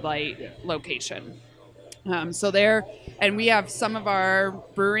 PBR, Bud Light location. And we have some of our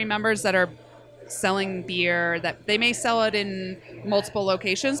brewery members that are selling beer that they may sell it in multiple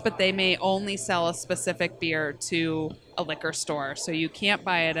locations, but they may only sell a specific beer to a liquor store. So you can't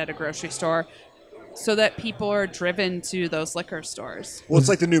buy it at a grocery store so that people are driven to those liquor stores. Well, it's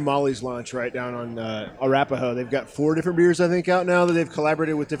like the new Molly's launch right down on Arapahoe. They've got 4 different beers, I think, out now that they've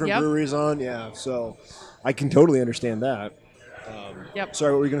collaborated with different breweries on. Yeah, so I can totally understand that.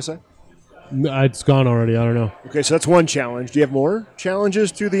 Sorry, what were you going to say? It's gone already. I don't know. Okay, so that's one challenge. Do you have more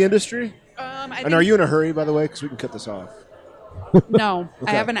challenges to the industry? And are you in a hurry, by the way? Because we can cut this off. No,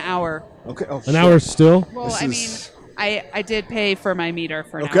 I have an hour. Okay. Oh, an hour still? Well, I did pay for my meter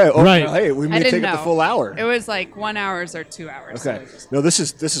for an okay. hour. Oh, right. Hey, we may take up the full hour. It was like 1 hour or 2 hours. Okay. No, this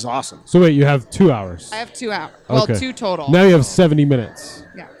is awesome. So wait, you have 2 hours. I have 2 hours. Well, Okay. 2 total. Now you have 70 minutes.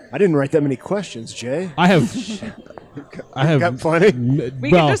 Yeah. I didn't write that many questions, Jay. I have. Got plenty.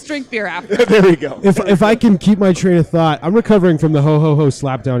 We can just drink beer after. There we go. If I can keep my train of thought, I'm recovering from the ho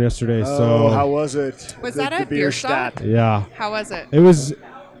slapdown yesterday. Oh, how So was it? Was The that a beer shot? yeah, How was it? it was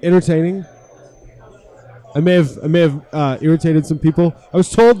entertaining. I may have irritated some people. I was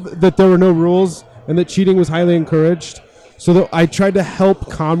told that there were no rules and that cheating was highly encouraged. So I tried to help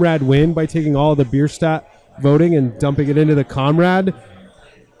Comrade win by taking all the beer stat voting and dumping it into the Comrade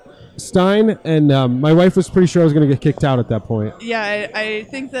Stein. And my wife was pretty sure I was going to get kicked out at that point. Yeah, I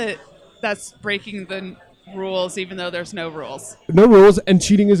think that's breaking the rules, even though there's no rules. No rules, and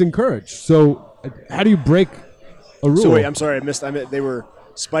cheating is encouraged. So how do you break a rule? So wait, I'm sorry, I missed. I meant they were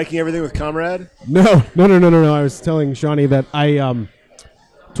spiking everything with Comrade. No. I was telling Shawnee that I,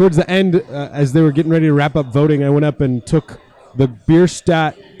 towards the end, as they were getting ready to wrap up voting, I went up and took the beer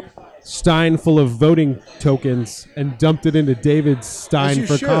stat stein full of voting tokens and dumped it into David's stein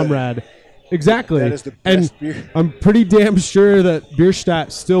for should. Comrade. Exactly. That is the best and beer. I'm pretty damn sure that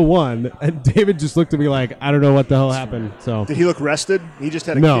Bierstadt still won. And David just looked at me like, I don't know what the hell happened. So Did he look rested? He just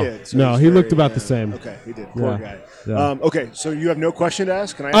had a No. kid. So No, he's he very, looked about the same. Okay, he did. Poor guy. Yeah. Okay, so you have no question to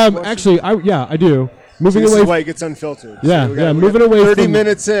ask? Can I ask a question? actually, I do. So Moving this away is why it gets unfiltered. Yeah, So we yeah, we moving away 30 from-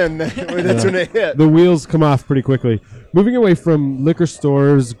 minutes in, that's when it hit. the wheels come off pretty quickly. Moving away from liquor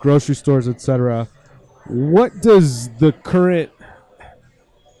stores, grocery stores, etc. What does the current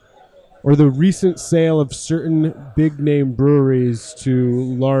or the recent sale of certain big name breweries to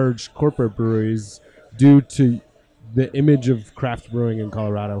large corporate breweries do to the image of craft brewing in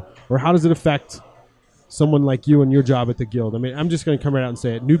Colorado? Or how does it affect someone like you and your job at the Guild? I mean, I'm just going to come right out and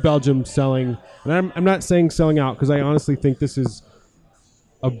say it. New Belgium selling, and I'm not saying selling out because I honestly think this is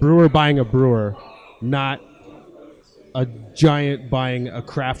a brewer buying a brewer, not a giant buying a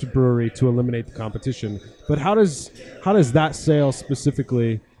craft brewery to eliminate the competition. But how does that sale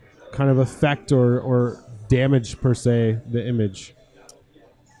specifically kind of affect or damage, per se, the image?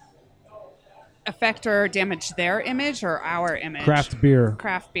 Affect or damage their image or our image? Craft beer.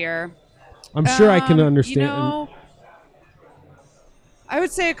 Craft beer. I'm sure I can understand. I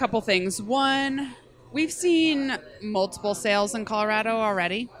would say a couple things. One, we've seen multiple sales in Colorado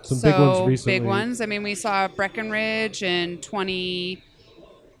already. Some big ones recently. Big ones. I mean, we saw Breckenridge in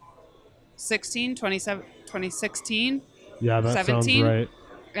 2016. Yeah, that 17, sounds right.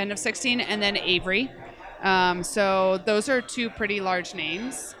 End of 16, and then Avery. So those are two pretty large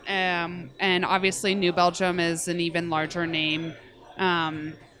names. And obviously New Belgium is an even larger name.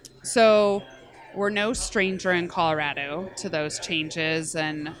 So we're no stranger in Colorado to those changes.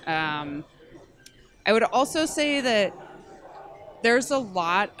 And I would also say that there's a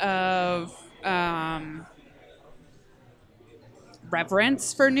lot of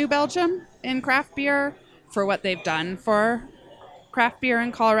reverence for New Belgium in craft beer for what they've done for craft beer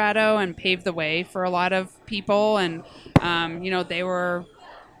in Colorado and paved the way for a lot of people. And,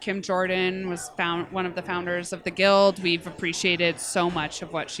 Kim Jordan was one of the founders of the Guild. We've appreciated so much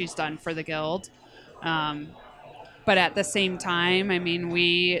of what she's done for the Guild. But at the same time, I mean,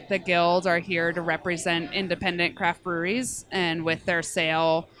 the Guild, are here to represent independent craft breweries. And with their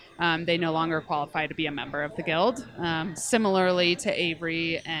sale, they no longer qualify to be a member of the Guild, similarly to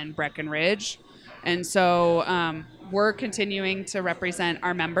Avery and Breckenridge. And so we're continuing to represent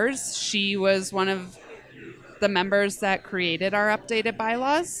our members. She was one of the members that created our updated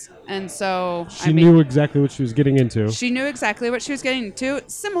bylaws. And so She knew exactly what she was getting into. She knew exactly what she was getting into.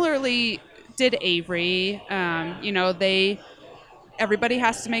 Similarly, did Avery. Everybody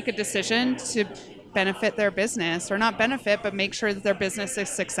has to make a decision to benefit their business, or not benefit, but make sure that their business is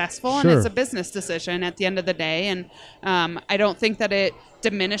successful. Sure. And it's a business decision at the end of the day. And I don't think that it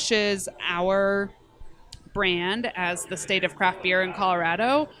diminishes our brand as the state of craft beer in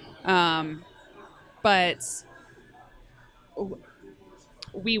Colorado. But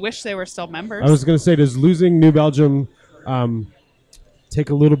we wish they were still members. I was going to say, does losing New Belgium take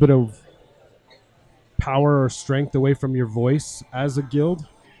a little bit of power or strength away from your voice as a guild?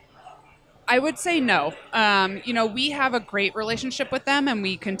 I would say no. We have a great relationship with them, and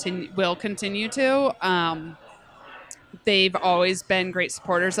we will continue to. They've always been great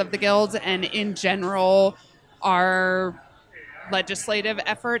supporters of the guild, and in general, our legislative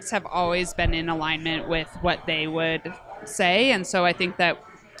efforts have always been in alignment with what they would say, and so I think that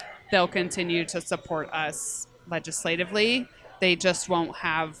they'll continue to support us legislatively. They just won't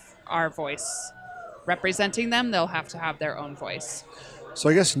have our voice representing them. They'll have to have their own voice. So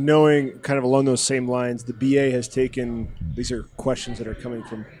I guess knowing kind of along those same lines, the BA has taken, these are questions that are coming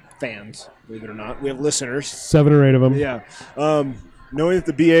from fans, believe it or not. We have listeners. 7 or 8 of them. Yeah. Knowing that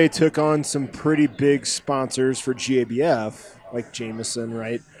the BA took on some pretty big sponsors for GABF, like Jameson,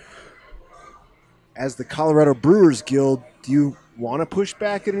 right? As the Colorado Brewers Guild, do you want to push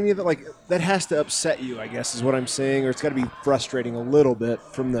back at any of that? Like, that has to upset you, I guess, is what I'm saying, or it's got to be frustrating a little bit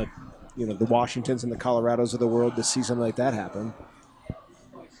from the Washingtons and the Colorados of the world to see something like that happen.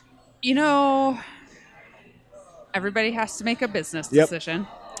 Everybody has to make a business decision.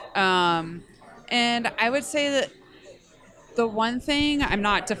 And I would say that the one thing, I'm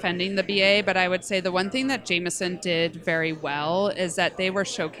not defending the BA, but I would say the one thing that Jameson did very well is that they were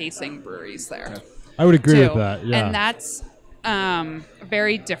showcasing breweries there. I would agree too. with that, yeah. And that's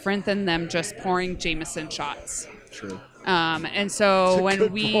very different than them just pouring Jameson shots. True. And so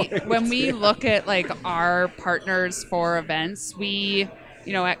when we look at like our partners for events,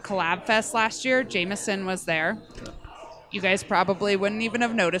 at Collab Fest last year, Jameson was there. You guys probably wouldn't even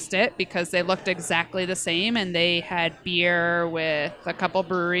have noticed it because they looked exactly the same, and they had beer with a couple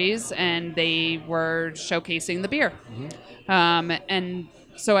breweries, and they were showcasing the beer. Mm-hmm. And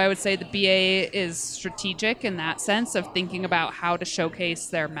so I would say the BA is strategic in that sense of thinking about how to showcase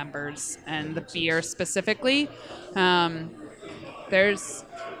their members and the beer specifically. There's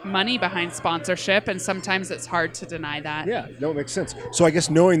money behind sponsorship, and sometimes it's hard to deny that. Yeah, no, it makes sense. So I guess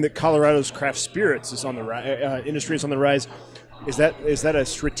knowing that Colorado's craft spirits is on the rise, industry is on the rise, is that a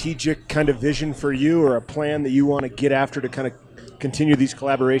strategic kind of vision for you, or a plan that you want to get after to kind of continue these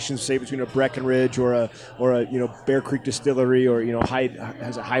collaborations, say between a Breckenridge or a Bear Creek Distillery, or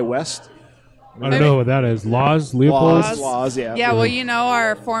High West? I don't know what that is. Leopold? Laws, yeah. Yeah, well,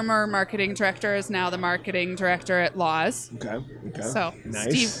 our former marketing director is now the marketing director at Laws. Okay. So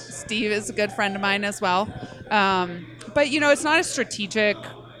nice. Steve is a good friend of mine as well. But, it's not a strategic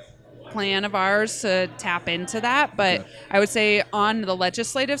plan of ours to tap into that. But I would say on the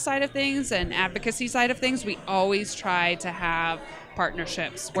legislative side of things and advocacy side of things, we always try to have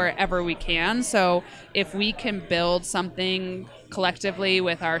partnerships wherever we can. So if we can build something collectively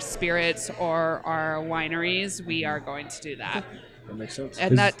with our spirits or our wineries, we are going to do that. That makes sense.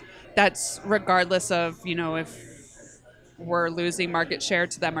 And that's regardless of, if we're losing market share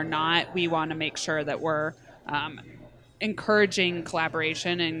to them or not. We want to make sure that we're encouraging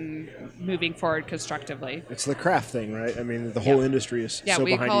collaboration and moving forward constructively. It's the craft thing, right? I mean, the whole industry is so behind each other.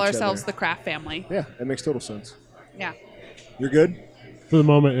 Yeah, we call ourselves the craft family. Yeah, that makes total sense. Yeah. You're good? For the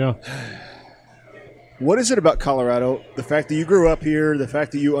moment, yeah. What is it about Colorado, the fact that you grew up here, the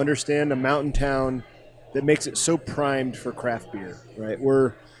fact that you understand a mountain town, that makes it so primed for craft beer, right?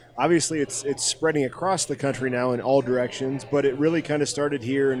 Obviously it's spreading across the country now in all directions, but it really kind of started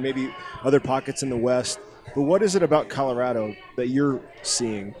here and maybe other pockets in the West. But what is it about Colorado that you're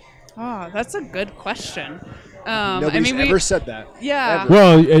seeing? Oh, that's a good question. Nobody's ever said that. Yeah. Ever.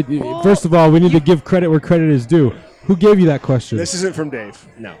 Well, first of all, we need to give credit where credit is due. Who gave you that question? This isn't from Dave.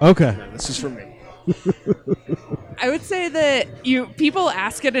 No. Okay. No, this is from me. I would say that people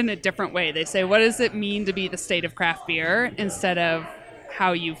ask it in a different way. They say, what does it mean to be the state of craft beer, instead of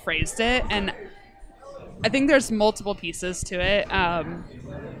how you phrased it. And I think there's multiple pieces to it.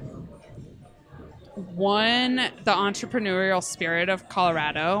 One, the entrepreneurial spirit of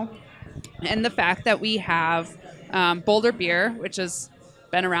Colorado, and the fact that we have Boulder Beer, which has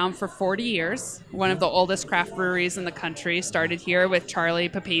been around for 40 years. One of the oldest craft breweries in the country, started here with Charlie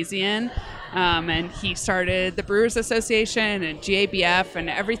Papazian, and he started the Brewers Association and GABF and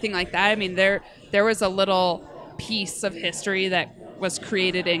everything like that. I mean, there was a little piece of history that was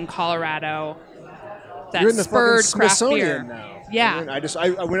created in Colorado that You're in the spurred fucking craft Smithsonian beer. now. Yeah.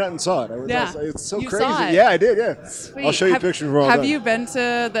 I went out and saw it. Yeah. It's so You crazy. saw it. Yeah, I did. Yeah. Sweet. I'll show you pictures of all Have done. you been to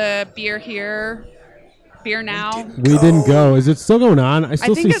the Beer Here, Beer Now? We didn't go. Is it still going on? I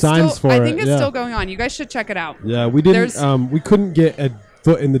still see signs for it. I think it's Yeah. still going on. You guys should check it out. Yeah, we didn't. We couldn't get a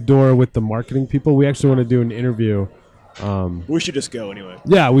foot in the door with the marketing people. We actually want to do an interview. We should just go anyway.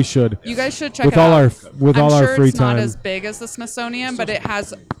 Yeah, we should. You guys should check with it all out. our I'm our sure free it's time. not as big as the Smithsonian, but it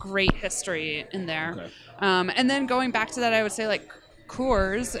has great history in there. Okay. And then going back to that, I would say like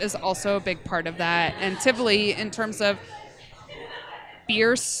Coors is also a big part of that, and Tivoli in terms of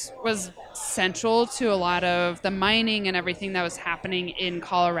beer was central to a lot of the mining and everything that was happening in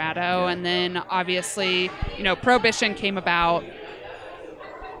Colorado. And then obviously, Prohibition came about.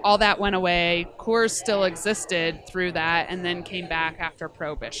 All that went away. Coors still existed through that, and then came back after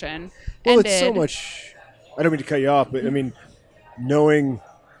Prohibition. Well, it's so much. I don't mean to cut you off, but I mean, knowing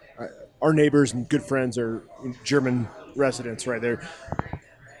our neighbors and good friends are German residents, right there.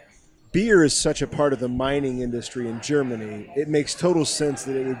 Beer is such a part of the mining industry in Germany. It makes total sense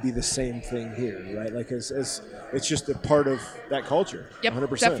that it would be the same thing here, right? Like as it's just a part of that culture. Yep,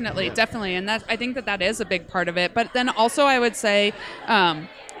 100%. definitely, and I think that is a big part of it. But then also, I would say,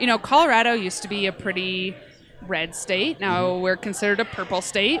 Colorado used to be a pretty red state. Now we're considered a purple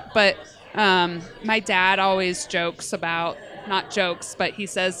state. But my dad always jokes about, not jokes, but he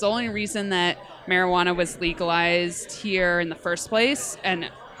says the only reason that marijuana was legalized here in the first place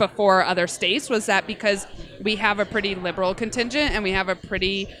and before other states was that because we have a pretty liberal contingent and we have a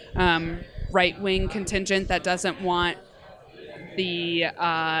pretty right-wing contingent that doesn't want the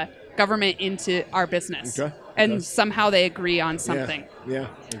government into our business. Okay. And somehow they agree on something. Yeah.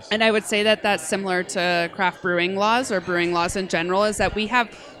 And I would say that that's similar to craft brewing laws or brewing laws in general, is that we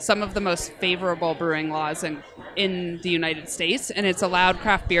have some of the most favorable brewing laws in the United States, and it's allowed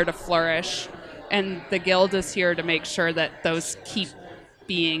craft beer to flourish. And the Guild is here to make sure that those keep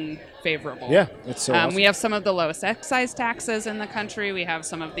being favorable. Yeah, that's so awesome. We have some of the lowest excise taxes in the country. We have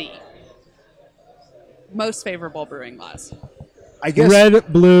some of the most favorable brewing laws. I guess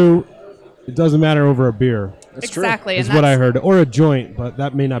red, blue, it doesn't matter over a beer. That's Exactly. Is and what I that's- heard. Or a joint, but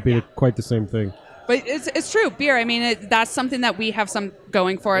that may not be quite the same thing. But it's true. Beer, I mean, that's something that we have some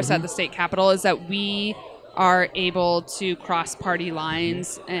going for us at the state capitol, is that we are able to cross party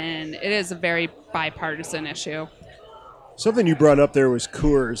lines, and it is a very bipartisan issue. Something you brought up there was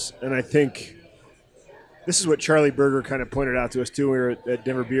Coors, and I think this is what Charlie Berger kind of pointed out to us too when we were at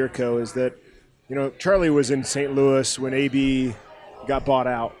Denver Beer Co. is that, Charlie was in St. Louis when AB got bought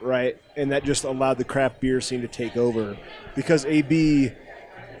out, right? And that just allowed the craft beer scene to take over because AB,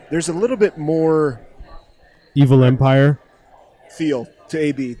 there's a little bit more Evil Empire. feel to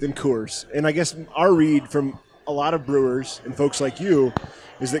AB than Coors. And I guess our read from a lot of brewers and folks like you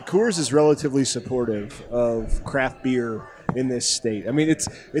is that Coors is relatively supportive of craft beer in this state. I mean,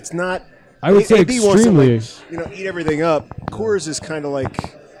 it's not. I would say AB extremely. wants to, eat everything up. Coors is kind of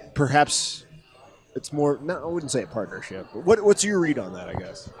like perhaps it's more. No, I wouldn't say a partnership. But what's your read on that? I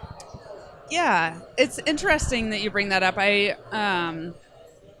guess. Yeah, it's interesting that you bring that up. It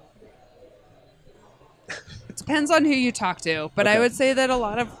depends on who you talk to, but I would say that a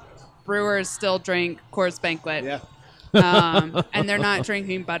lot of brewers still drink Coors Banquet. Yeah. And they're not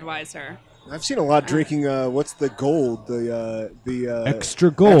drinking Budweiser. I've seen a lot drinking. What's the gold? The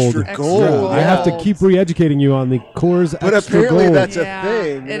Extra gold. Extra gold. I have to keep re-educating you on the Coors But Extra apparently Gold. that's a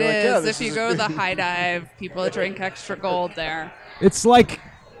thing. It You're like, is. yeah, If this you is- go to the High Dive, people drink Extra Gold there. It's like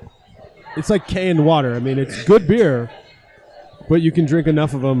canned water. I mean, it's good beer, but you can drink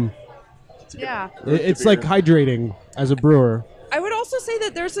enough of them. Yeah. It's like hydrating as a brewer. I would also say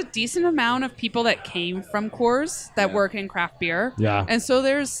that there's a decent amount of people that came from Coors that work in craft beer. Yeah. And so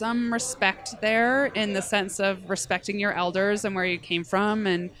there's some respect there in the sense of respecting your elders and where you came from.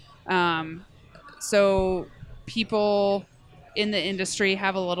 And so people in the industry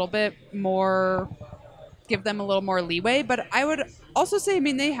have a little bit more, give them a little more leeway. But I would also say,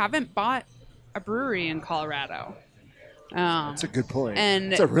 they haven't bought a brewery in Colorado. That's a good point.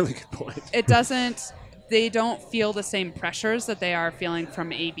 And that's a really good point. They don't feel the same pressures that they are feeling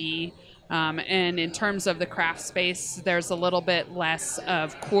from AB. And in terms of the craft space, there's a little bit less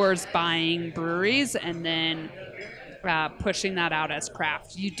of Coors buying breweries and then pushing that out as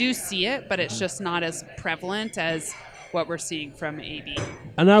craft. You do see it, but it's just not as prevalent as what we're seeing from AB.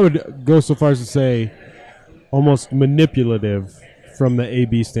 And I would go so far as to say almost manipulative from the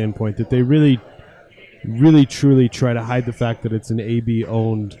AB standpoint, that they really, really, truly try to hide the fact that it's an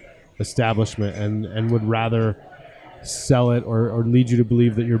AB-owned establishment and would rather sell it or lead you to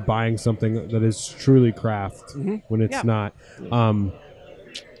believe that you're buying something that is truly craft when it's not.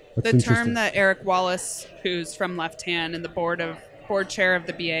 The term that Eric Wallace, who's from Left Hand and the board chair of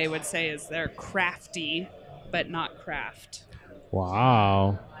the BA, would say is they're crafty, but not craft.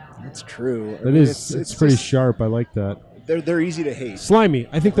 Wow. That's true. It's pretty sharp. I like that. They're easy to hate. Slimy.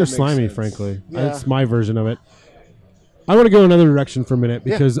 I think they're slimy, sense. frankly. Yeah. That's my version of it. I want to go another direction for a minute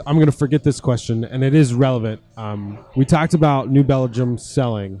because I'm going to forget this question, and it is relevant. We talked about New Belgium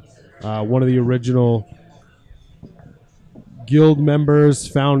selling. One of the original guild members,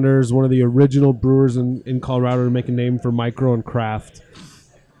 founders, one of the original brewers in Colorado to make a name for micro and craft,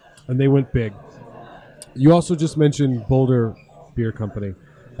 and they went big. You also just mentioned Boulder Beer Company,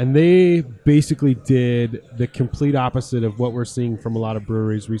 and they basically did the complete opposite of what we're seeing from a lot of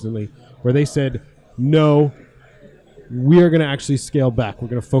breweries recently, where they said, no, we are going to actually scale back. We're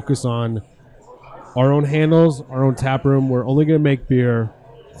going to focus on our own handles, our own tap room. We're only going to make beer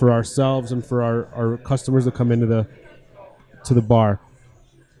for ourselves and for our customers that come into the bar.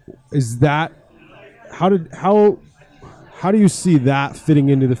 Is that how do you see that fitting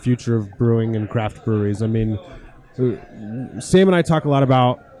into the future of brewing and craft breweries? I mean, Sam and I talk a lot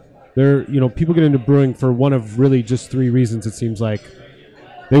about people get into brewing for one of really just three reasons. It seems like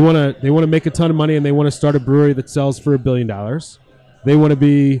they want to make a ton of money and they want to start a brewery that sells for $1 billion. They want to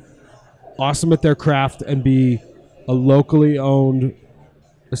be awesome at their craft and be a locally owned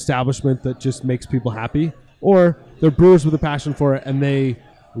establishment that just makes people happy, or they're brewers with a passion for it and they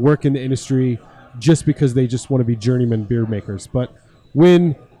work in the industry just because they just want to be journeyman beer makers. But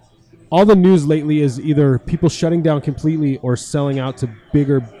when all the news lately is either people shutting down completely or selling out to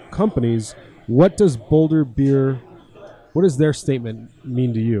bigger companies, what does Boulder Beer, what does their statement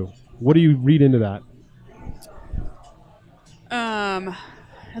mean to you? What do you read into that?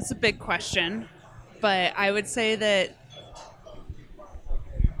 That's a big question, but I would say that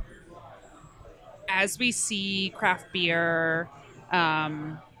as we see craft beer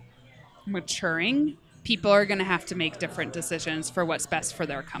maturing, people are going to have to make different decisions for what's best for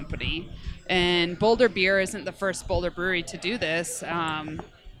their company. And Boulder Beer isn't the first Boulder brewery to do this.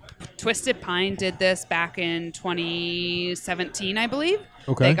 Twisted Pine did this back in 2017, I believe.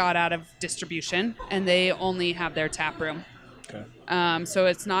 Okay. They got out of distribution and they only have their tap room. Okay. So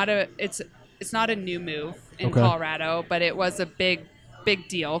it's not a new move in Colorado, but it was a big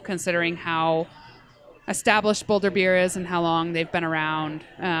deal considering how established Boulder Beer is and how long they've been around.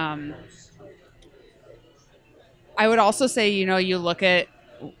 I would also say, you look at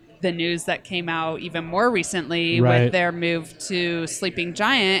the news that came out even more recently with their move to Sleeping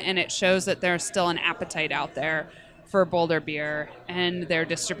Giant, and it shows that there's still an appetite out there for Boulder Beer and their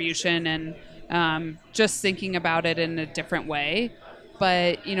distribution and just thinking about it in a different way.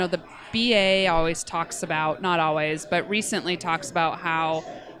 But, the BA always talks about, not always, but recently talks about how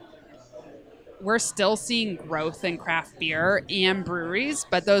we're still seeing growth in craft beer and breweries,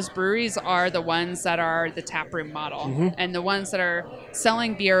 but those breweries are the ones that are the taproom model. Mm-hmm. And the ones that are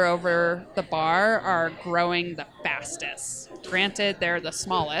selling beer over the bar are growing the fastest. Granted, they're the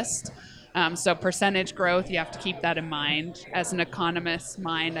smallest. So percentage growth, you have to keep that in mind. As an economist's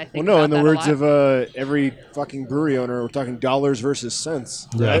mind, I think in the words of every fucking brewery owner, we're talking dollars versus cents.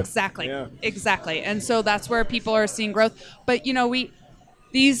 Yeah. Right? Exactly. Yeah. Exactly. And so that's where people are seeing growth. But,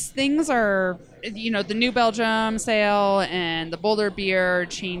 these things are, the New Belgium sale and the Boulder Beer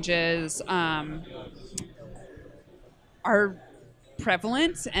changes are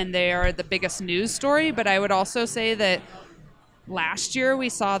prevalent and they are the biggest news story. But I would also say that last year we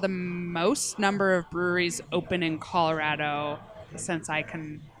saw the most number of breweries open in Colorado since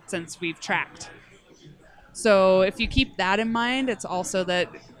we've tracked. So if you keep that in mind, it's also that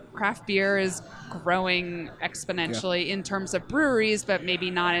craft beer is growing exponentially in terms of breweries, but maybe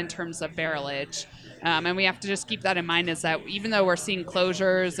not in terms of barrelage. And we have to just keep that in mind, is that even though we're seeing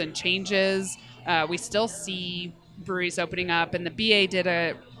closures and changes, we still see breweries opening up. And the BA did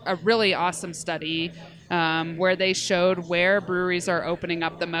a really awesome study where they showed where breweries are opening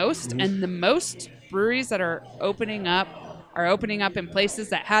up the most. Mm-hmm. And the most breweries that are opening up in places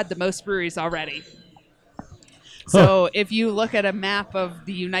that had the most breweries already. So if you look at a map of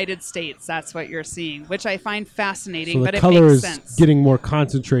the United States, that's what you're seeing, which I find fascinating, so but it makes sense. The color is getting more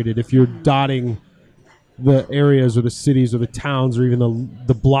concentrated. If you're dotting the areas or the cities or the towns or even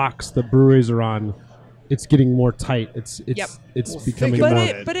the blocks that breweries are on, it's getting more tight. It's becoming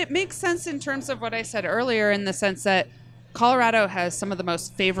more. But it makes sense in terms of what I said earlier, in the sense that Colorado has some of the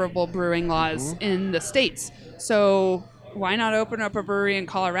most favorable brewing laws in the states. So why not open up a brewery in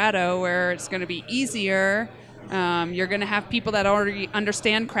Colorado where it's going to be easier? You're going to have people that already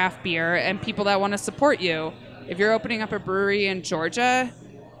understand craft beer and people that want to support you. If you're opening up a brewery in Georgia,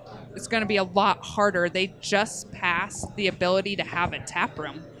 it's going to be a lot harder. They just passed the ability to have a tap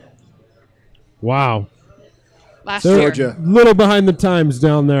room Wow. last So, year. Georgia. little behind the times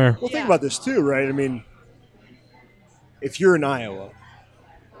down there. Well, think Yeah. about this too, right? I mean, if you're in Iowa,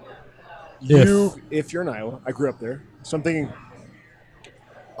 if you're in Iowa, I grew up there. So I'm thinking,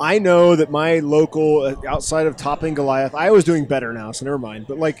 I know that my local, outside of topping Goliath, Iowa's doing better now, so never mind.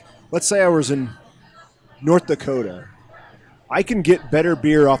 But like, let's say I was in North Dakota, I can get better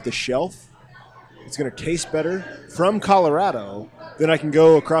beer off the shelf. It's going to taste better from Colorado than I can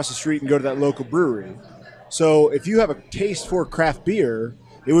go across the street and go to that local brewery. So if you have a taste for craft beer,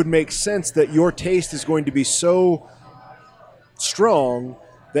 it would make sense that your taste is going to be so strong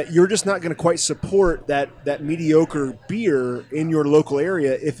that you're just not going to quite support that mediocre beer in your local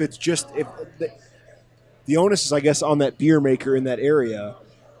area if it's just if the onus is, I guess, on that beer maker in that area.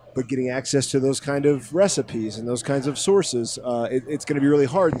 But getting access to those kind of recipes and those kinds of sources, it's going to be really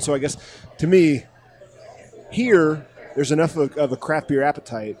hard. And so I guess, to me, here, there's enough of a craft beer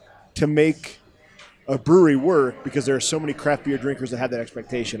appetite to make a brewery work because there are so many craft beer drinkers that have that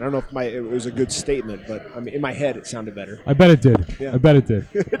expectation. I don't know if it was a good statement, but I mean, in my head, it sounded better. I bet it did. Yeah. I bet it did.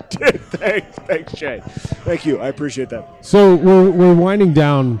 It did. Thanks, Jay. Thank you. I appreciate that. So we're winding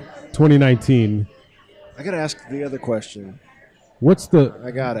down 2019. I got to ask the other question. What's the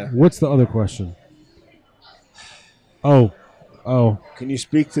other question? Oh. Can you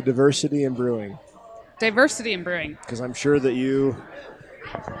speak to diversity in brewing? Diversity in brewing. Because I'm sure that you,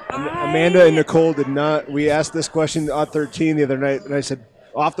 Amanda and Nicole did not. We asked this question on 13 the other night, and I said,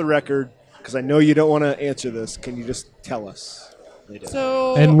 off the record, because I know you don't want to answer this, can you just tell us? They did.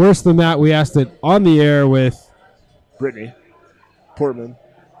 So, And worse than that, we asked it on the air with, Brittany Portman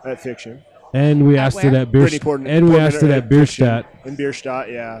at Fiction. and we asked it where? at Beer, Brittany Portman, and we Portman asked it at Bierstadt. In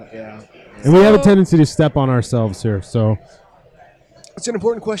Bierstadt, yeah. And we have a tendency to step on ourselves here, so It's an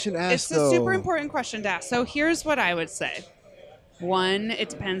important question to ask, it's a super important question to ask. So here's what I would say. One, it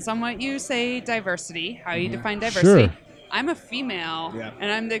depends on what you say diversity, how you define diversity. Sure. I'm a female, Yeah.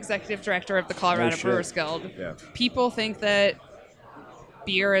 and I'm the executive director of the Colorado shit. Brewers Guild. Yeah. People think that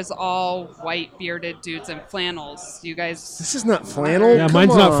beer is all white bearded dudes in flannels. You guys, This is not flannel. yeah, Come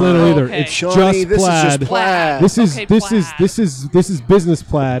mine's not on. flannel either. Okay. It's Shawnee, just this plaid. is just plaid. This is Okay, this is business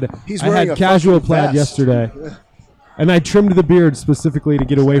plaid. He's I wearing had a casual fucking plaid vest. yesterday, and I trimmed the beard specifically to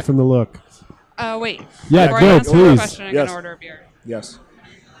get away from the look. wait. Yeah, Before go, I answer please. your question, I'm Yes. gonna order a beer. Yes.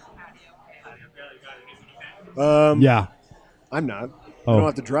 Yeah. I'm not. I Oh. don't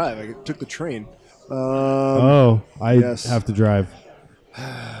have to drive. I took the train. I yes. have to drive.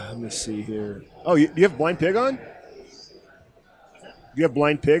 Let me see here. Oh, you have Blind Pig on? Do you have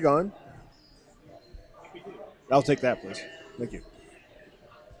Blind Pig on? I'll take that, please. Thank you.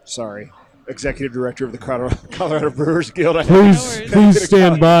 Sorry. Executive Director of the Colorado Brewers Guild. Please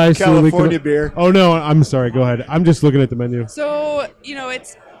stand by. So we California can, beer. Oh no, I'm sorry. Go ahead. I'm just looking at the menu. So,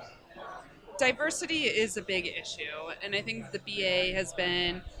 it's diversity is a big issue, and I think the BA has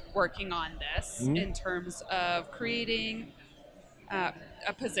been working on this in terms of creating a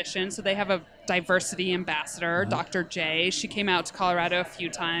position. So they have a diversity ambassador, Dr. J. She came out to Colorado a few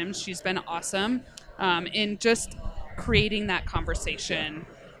times. She's been awesome in just creating that conversation.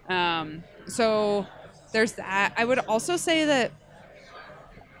 So there's that. I would also say that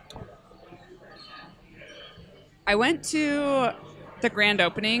I went to the grand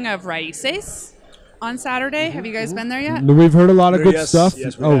opening of Raices on Saturday. Have you guys been there yet? No, we've heard a lot of good Yes, stuff.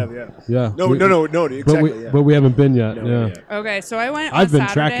 yes, we have, yeah. No, exactly. But we haven't been yet. No, yeah. yeah. Okay, so I went I've on been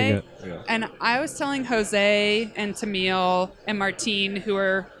Saturday, tracking it. Yeah. and I was telling Jose and Tamil and Martine, who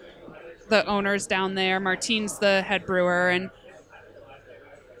are the owners down there. Martine's the head brewer, and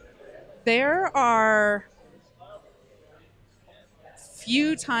there are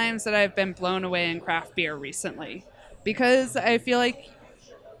few times that I've been blown away in craft beer recently, because I feel like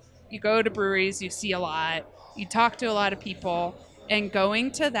you go to breweries, you see a lot, you talk to a lot of people, and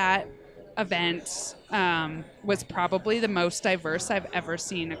going to that event was probably the most diverse I've ever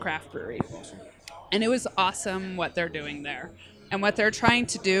seen a craft brewery. And it was awesome what they're doing there. And what they're trying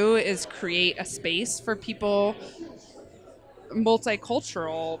to do is create a space for people,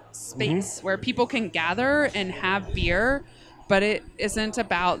 multicultural space, where people can gather and have beer, but it isn't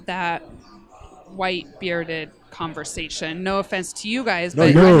about that white bearded conversation. No offense to you guys,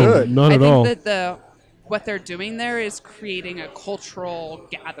 but Not at all. I think that what they're doing there is creating a cultural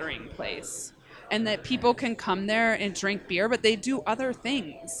gathering place, and that people can come there and drink beer, but they do other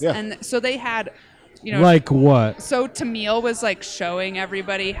things. Yeah. And so they had, Like what? so Tamil was like showing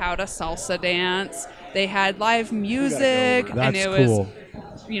everybody how to salsa dance. They had live music, and That's it was, cool.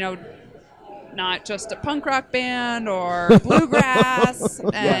 not just a punk rock band or bluegrass.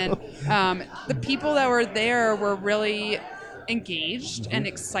 And the people that were there were really engaged and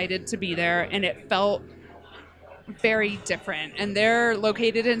excited to be there, and it felt very different. And they're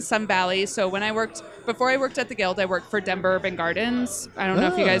located in Sun Valley. So before I worked at the Guild, I worked for Denver Urban Gardens. I don't know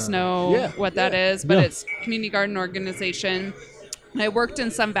if you guys know what that is, but it's a community garden organization. I worked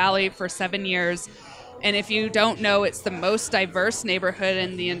in Sun Valley for 7 years. And if you don't know, it's the most diverse neighborhood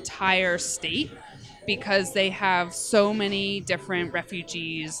in the entire state because they have so many different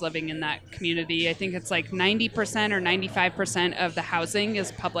refugees living in that community. I think it's like 90% or 95% of the housing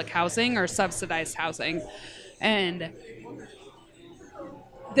is public housing or subsidized housing. And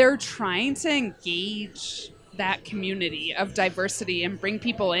they're trying to engage that community of diversity and bring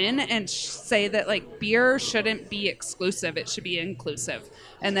people in and say that like beer shouldn't be exclusive, it should be inclusive,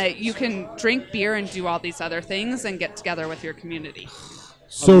 and that you can drink beer and do all these other things and get together with your community.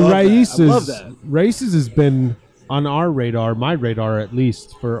 So Races has been on our radar, my radar at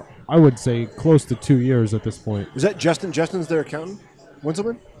least, for I would say close to 2 years at this point. Is that Justin? Justin's their accountant?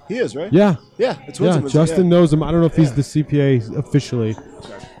 Winselman? He is, right? Yeah. Yeah, it's Yeah, Winselman. Justin knows him. I don't know if he's the CPA officially,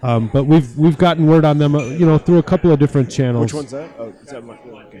 but we've gotten word on them, through a couple of different channels. Which one's that? Oh, is that my?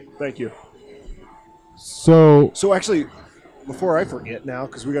 Okay, thank you. So actually, before I forget now,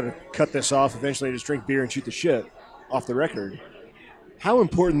 because we got to cut this off eventually, just drink beer and shoot the shit off the record. How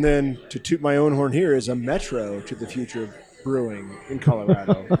important then, to toot my own horn here, is a metro to the future of brewing in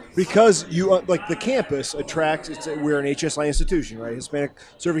Colorado? Because the campus attracts. We're an HSI institution, right? Hispanic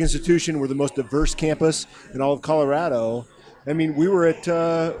serving institution. We're the most diverse campus in all of Colorado. I mean, we were at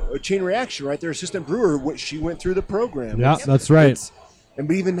a Chain Reaction, right? Their assistant brewer, she went through the program. Yeah, that's right.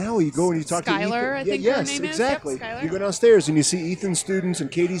 But even now, you go and you talk Skylar, to Ethan. I think her name is. Exactly. Yep, Skylar. You go downstairs and you see Ethan's students and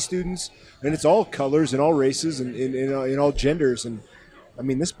Katie's students, and it's all colors and all races and in all genders. And I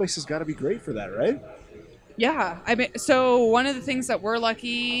mean, this place has got to be great for that, right? Yeah. I mean, so one of the things that we're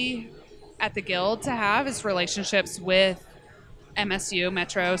lucky at the Guild to have is relationships with MSU,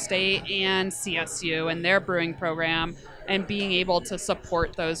 Metro State, and CSU and their brewing program, and being able to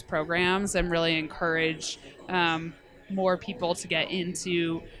support those programs and really encourage more people to get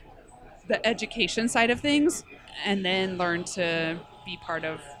into the education side of things and then learn to be part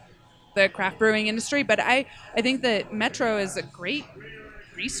of the craft brewing industry. But I think that Metro is a great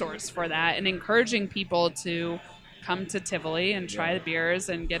resource for that, and encouraging people to come to Tivoli and try the beers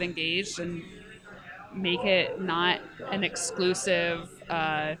and get engaged and make it not an exclusive,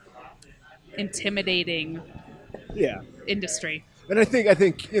 intimidating industry. And I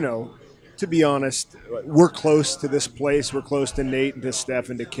think to be honest, we're close to this place. We're close to Nate and to Steph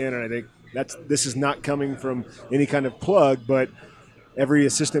and to Ken, and I think this is not coming from any kind of plug, but every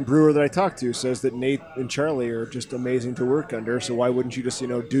assistant brewer that I talk to says that Nate and Charlie are just amazing to work under. So why wouldn't you just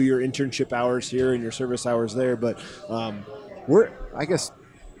do your internship hours here and your service hours there? But I guess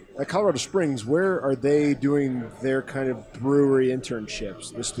at Colorado Springs, where are they doing their kind of brewery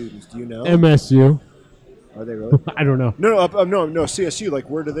internships? The students, do you know? MSU. Are they really? I don't know. No, CSU. Like,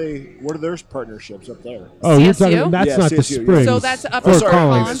 what are their partnerships up there? Oh, CSU? you're talking. That's not CSU, the Springs. So that's up Fort in Fort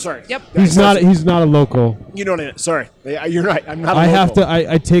Collins. Collins. Sorry. Yep. He's not a local. You know what I mean? Sorry. Yeah, you're right. I'm not a I local. have to.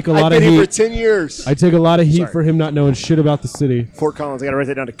 I take a lot I've of been here for heat. 10 years. I take a lot of heat Sorry. for him not knowing shit about the city. Fort Collins. I got to write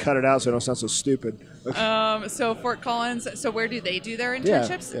that down to cut it out so I don't sound so stupid. Okay. So Fort Collins, so where do they do their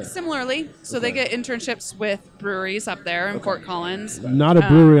internships? Yeah. Similarly. So they get internships with breweries up there in Fort Collins. Not a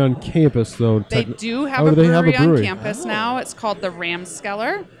brewery on campus, though. They do have Oh, a they have a brewery on brewery. campus now. It's called the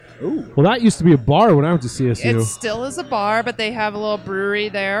Ramskeller. Well, that used to be a bar when I went to CSU. It still is a bar, but they have a little brewery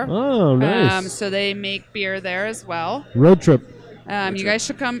there. Oh, nice. So they make beer there as well. Road trip. You guys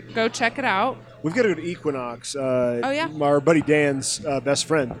should go check it out. We've got to go to Equinox. Yeah? Our buddy Dan's best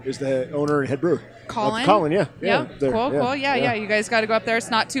friend is the owner and head brewer. Colin? Colin, yeah. Cool. Yeah. You guys got to go up there.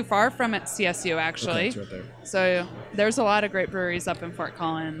 It's not too far from at CSU, actually. Okay, it's right there. So there's a lot of great breweries up in Fort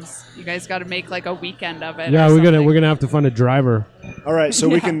Collins. You guys got to make like a weekend of it. Yeah, or we're something. gonna have to find a driver. All right, so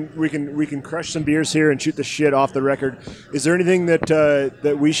we can crush some beers here and shoot the shit off the record. Is there anything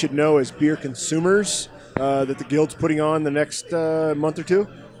that we should know as beer consumers that the Guild's putting on the next month or two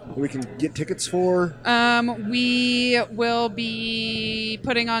that we can get tickets for? We will be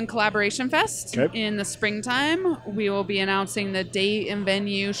putting on Collaboration Fest in the springtime. We will be announcing the date and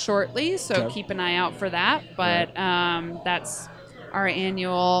venue shortly, so keep an eye out for that. But that's our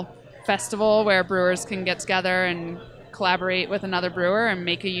annual festival where brewers can get together and collaborate with another brewer and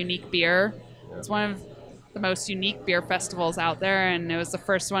make a unique beer. It's one of the most unique beer festivals out there, and it was the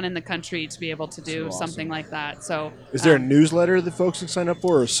first one in the country to be able to do something like that. So, is there a newsletter that folks can sign up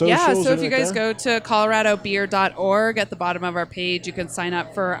for, or socials? Yeah, so if you guys go to coloradobeer.org at the bottom of our page, you can sign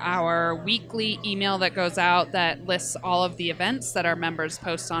up for our weekly email that goes out that lists all of the events that our members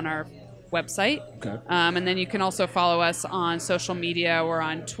post on our website. Okay. And then you can also follow us on social media. We're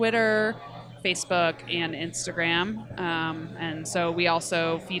on Twitter, Facebook, and Instagram. And so we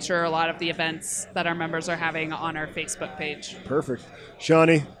also feature a lot of the events that our members are having on our Facebook page. Perfect.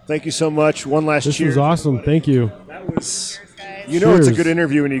 Shawnee, thank you so much. One last This cheers. was awesome. Thank you. That was, you know, it's a good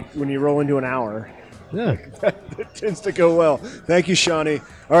interview when you roll into an hour. Yeah. It tends to go well. Thank you, Shawnee.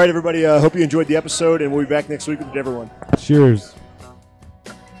 All right, everybody, hope you enjoyed the episode, and we'll be back next week with everyone. Cheers.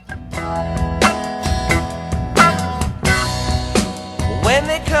 When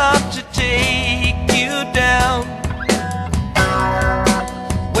they come to take you down,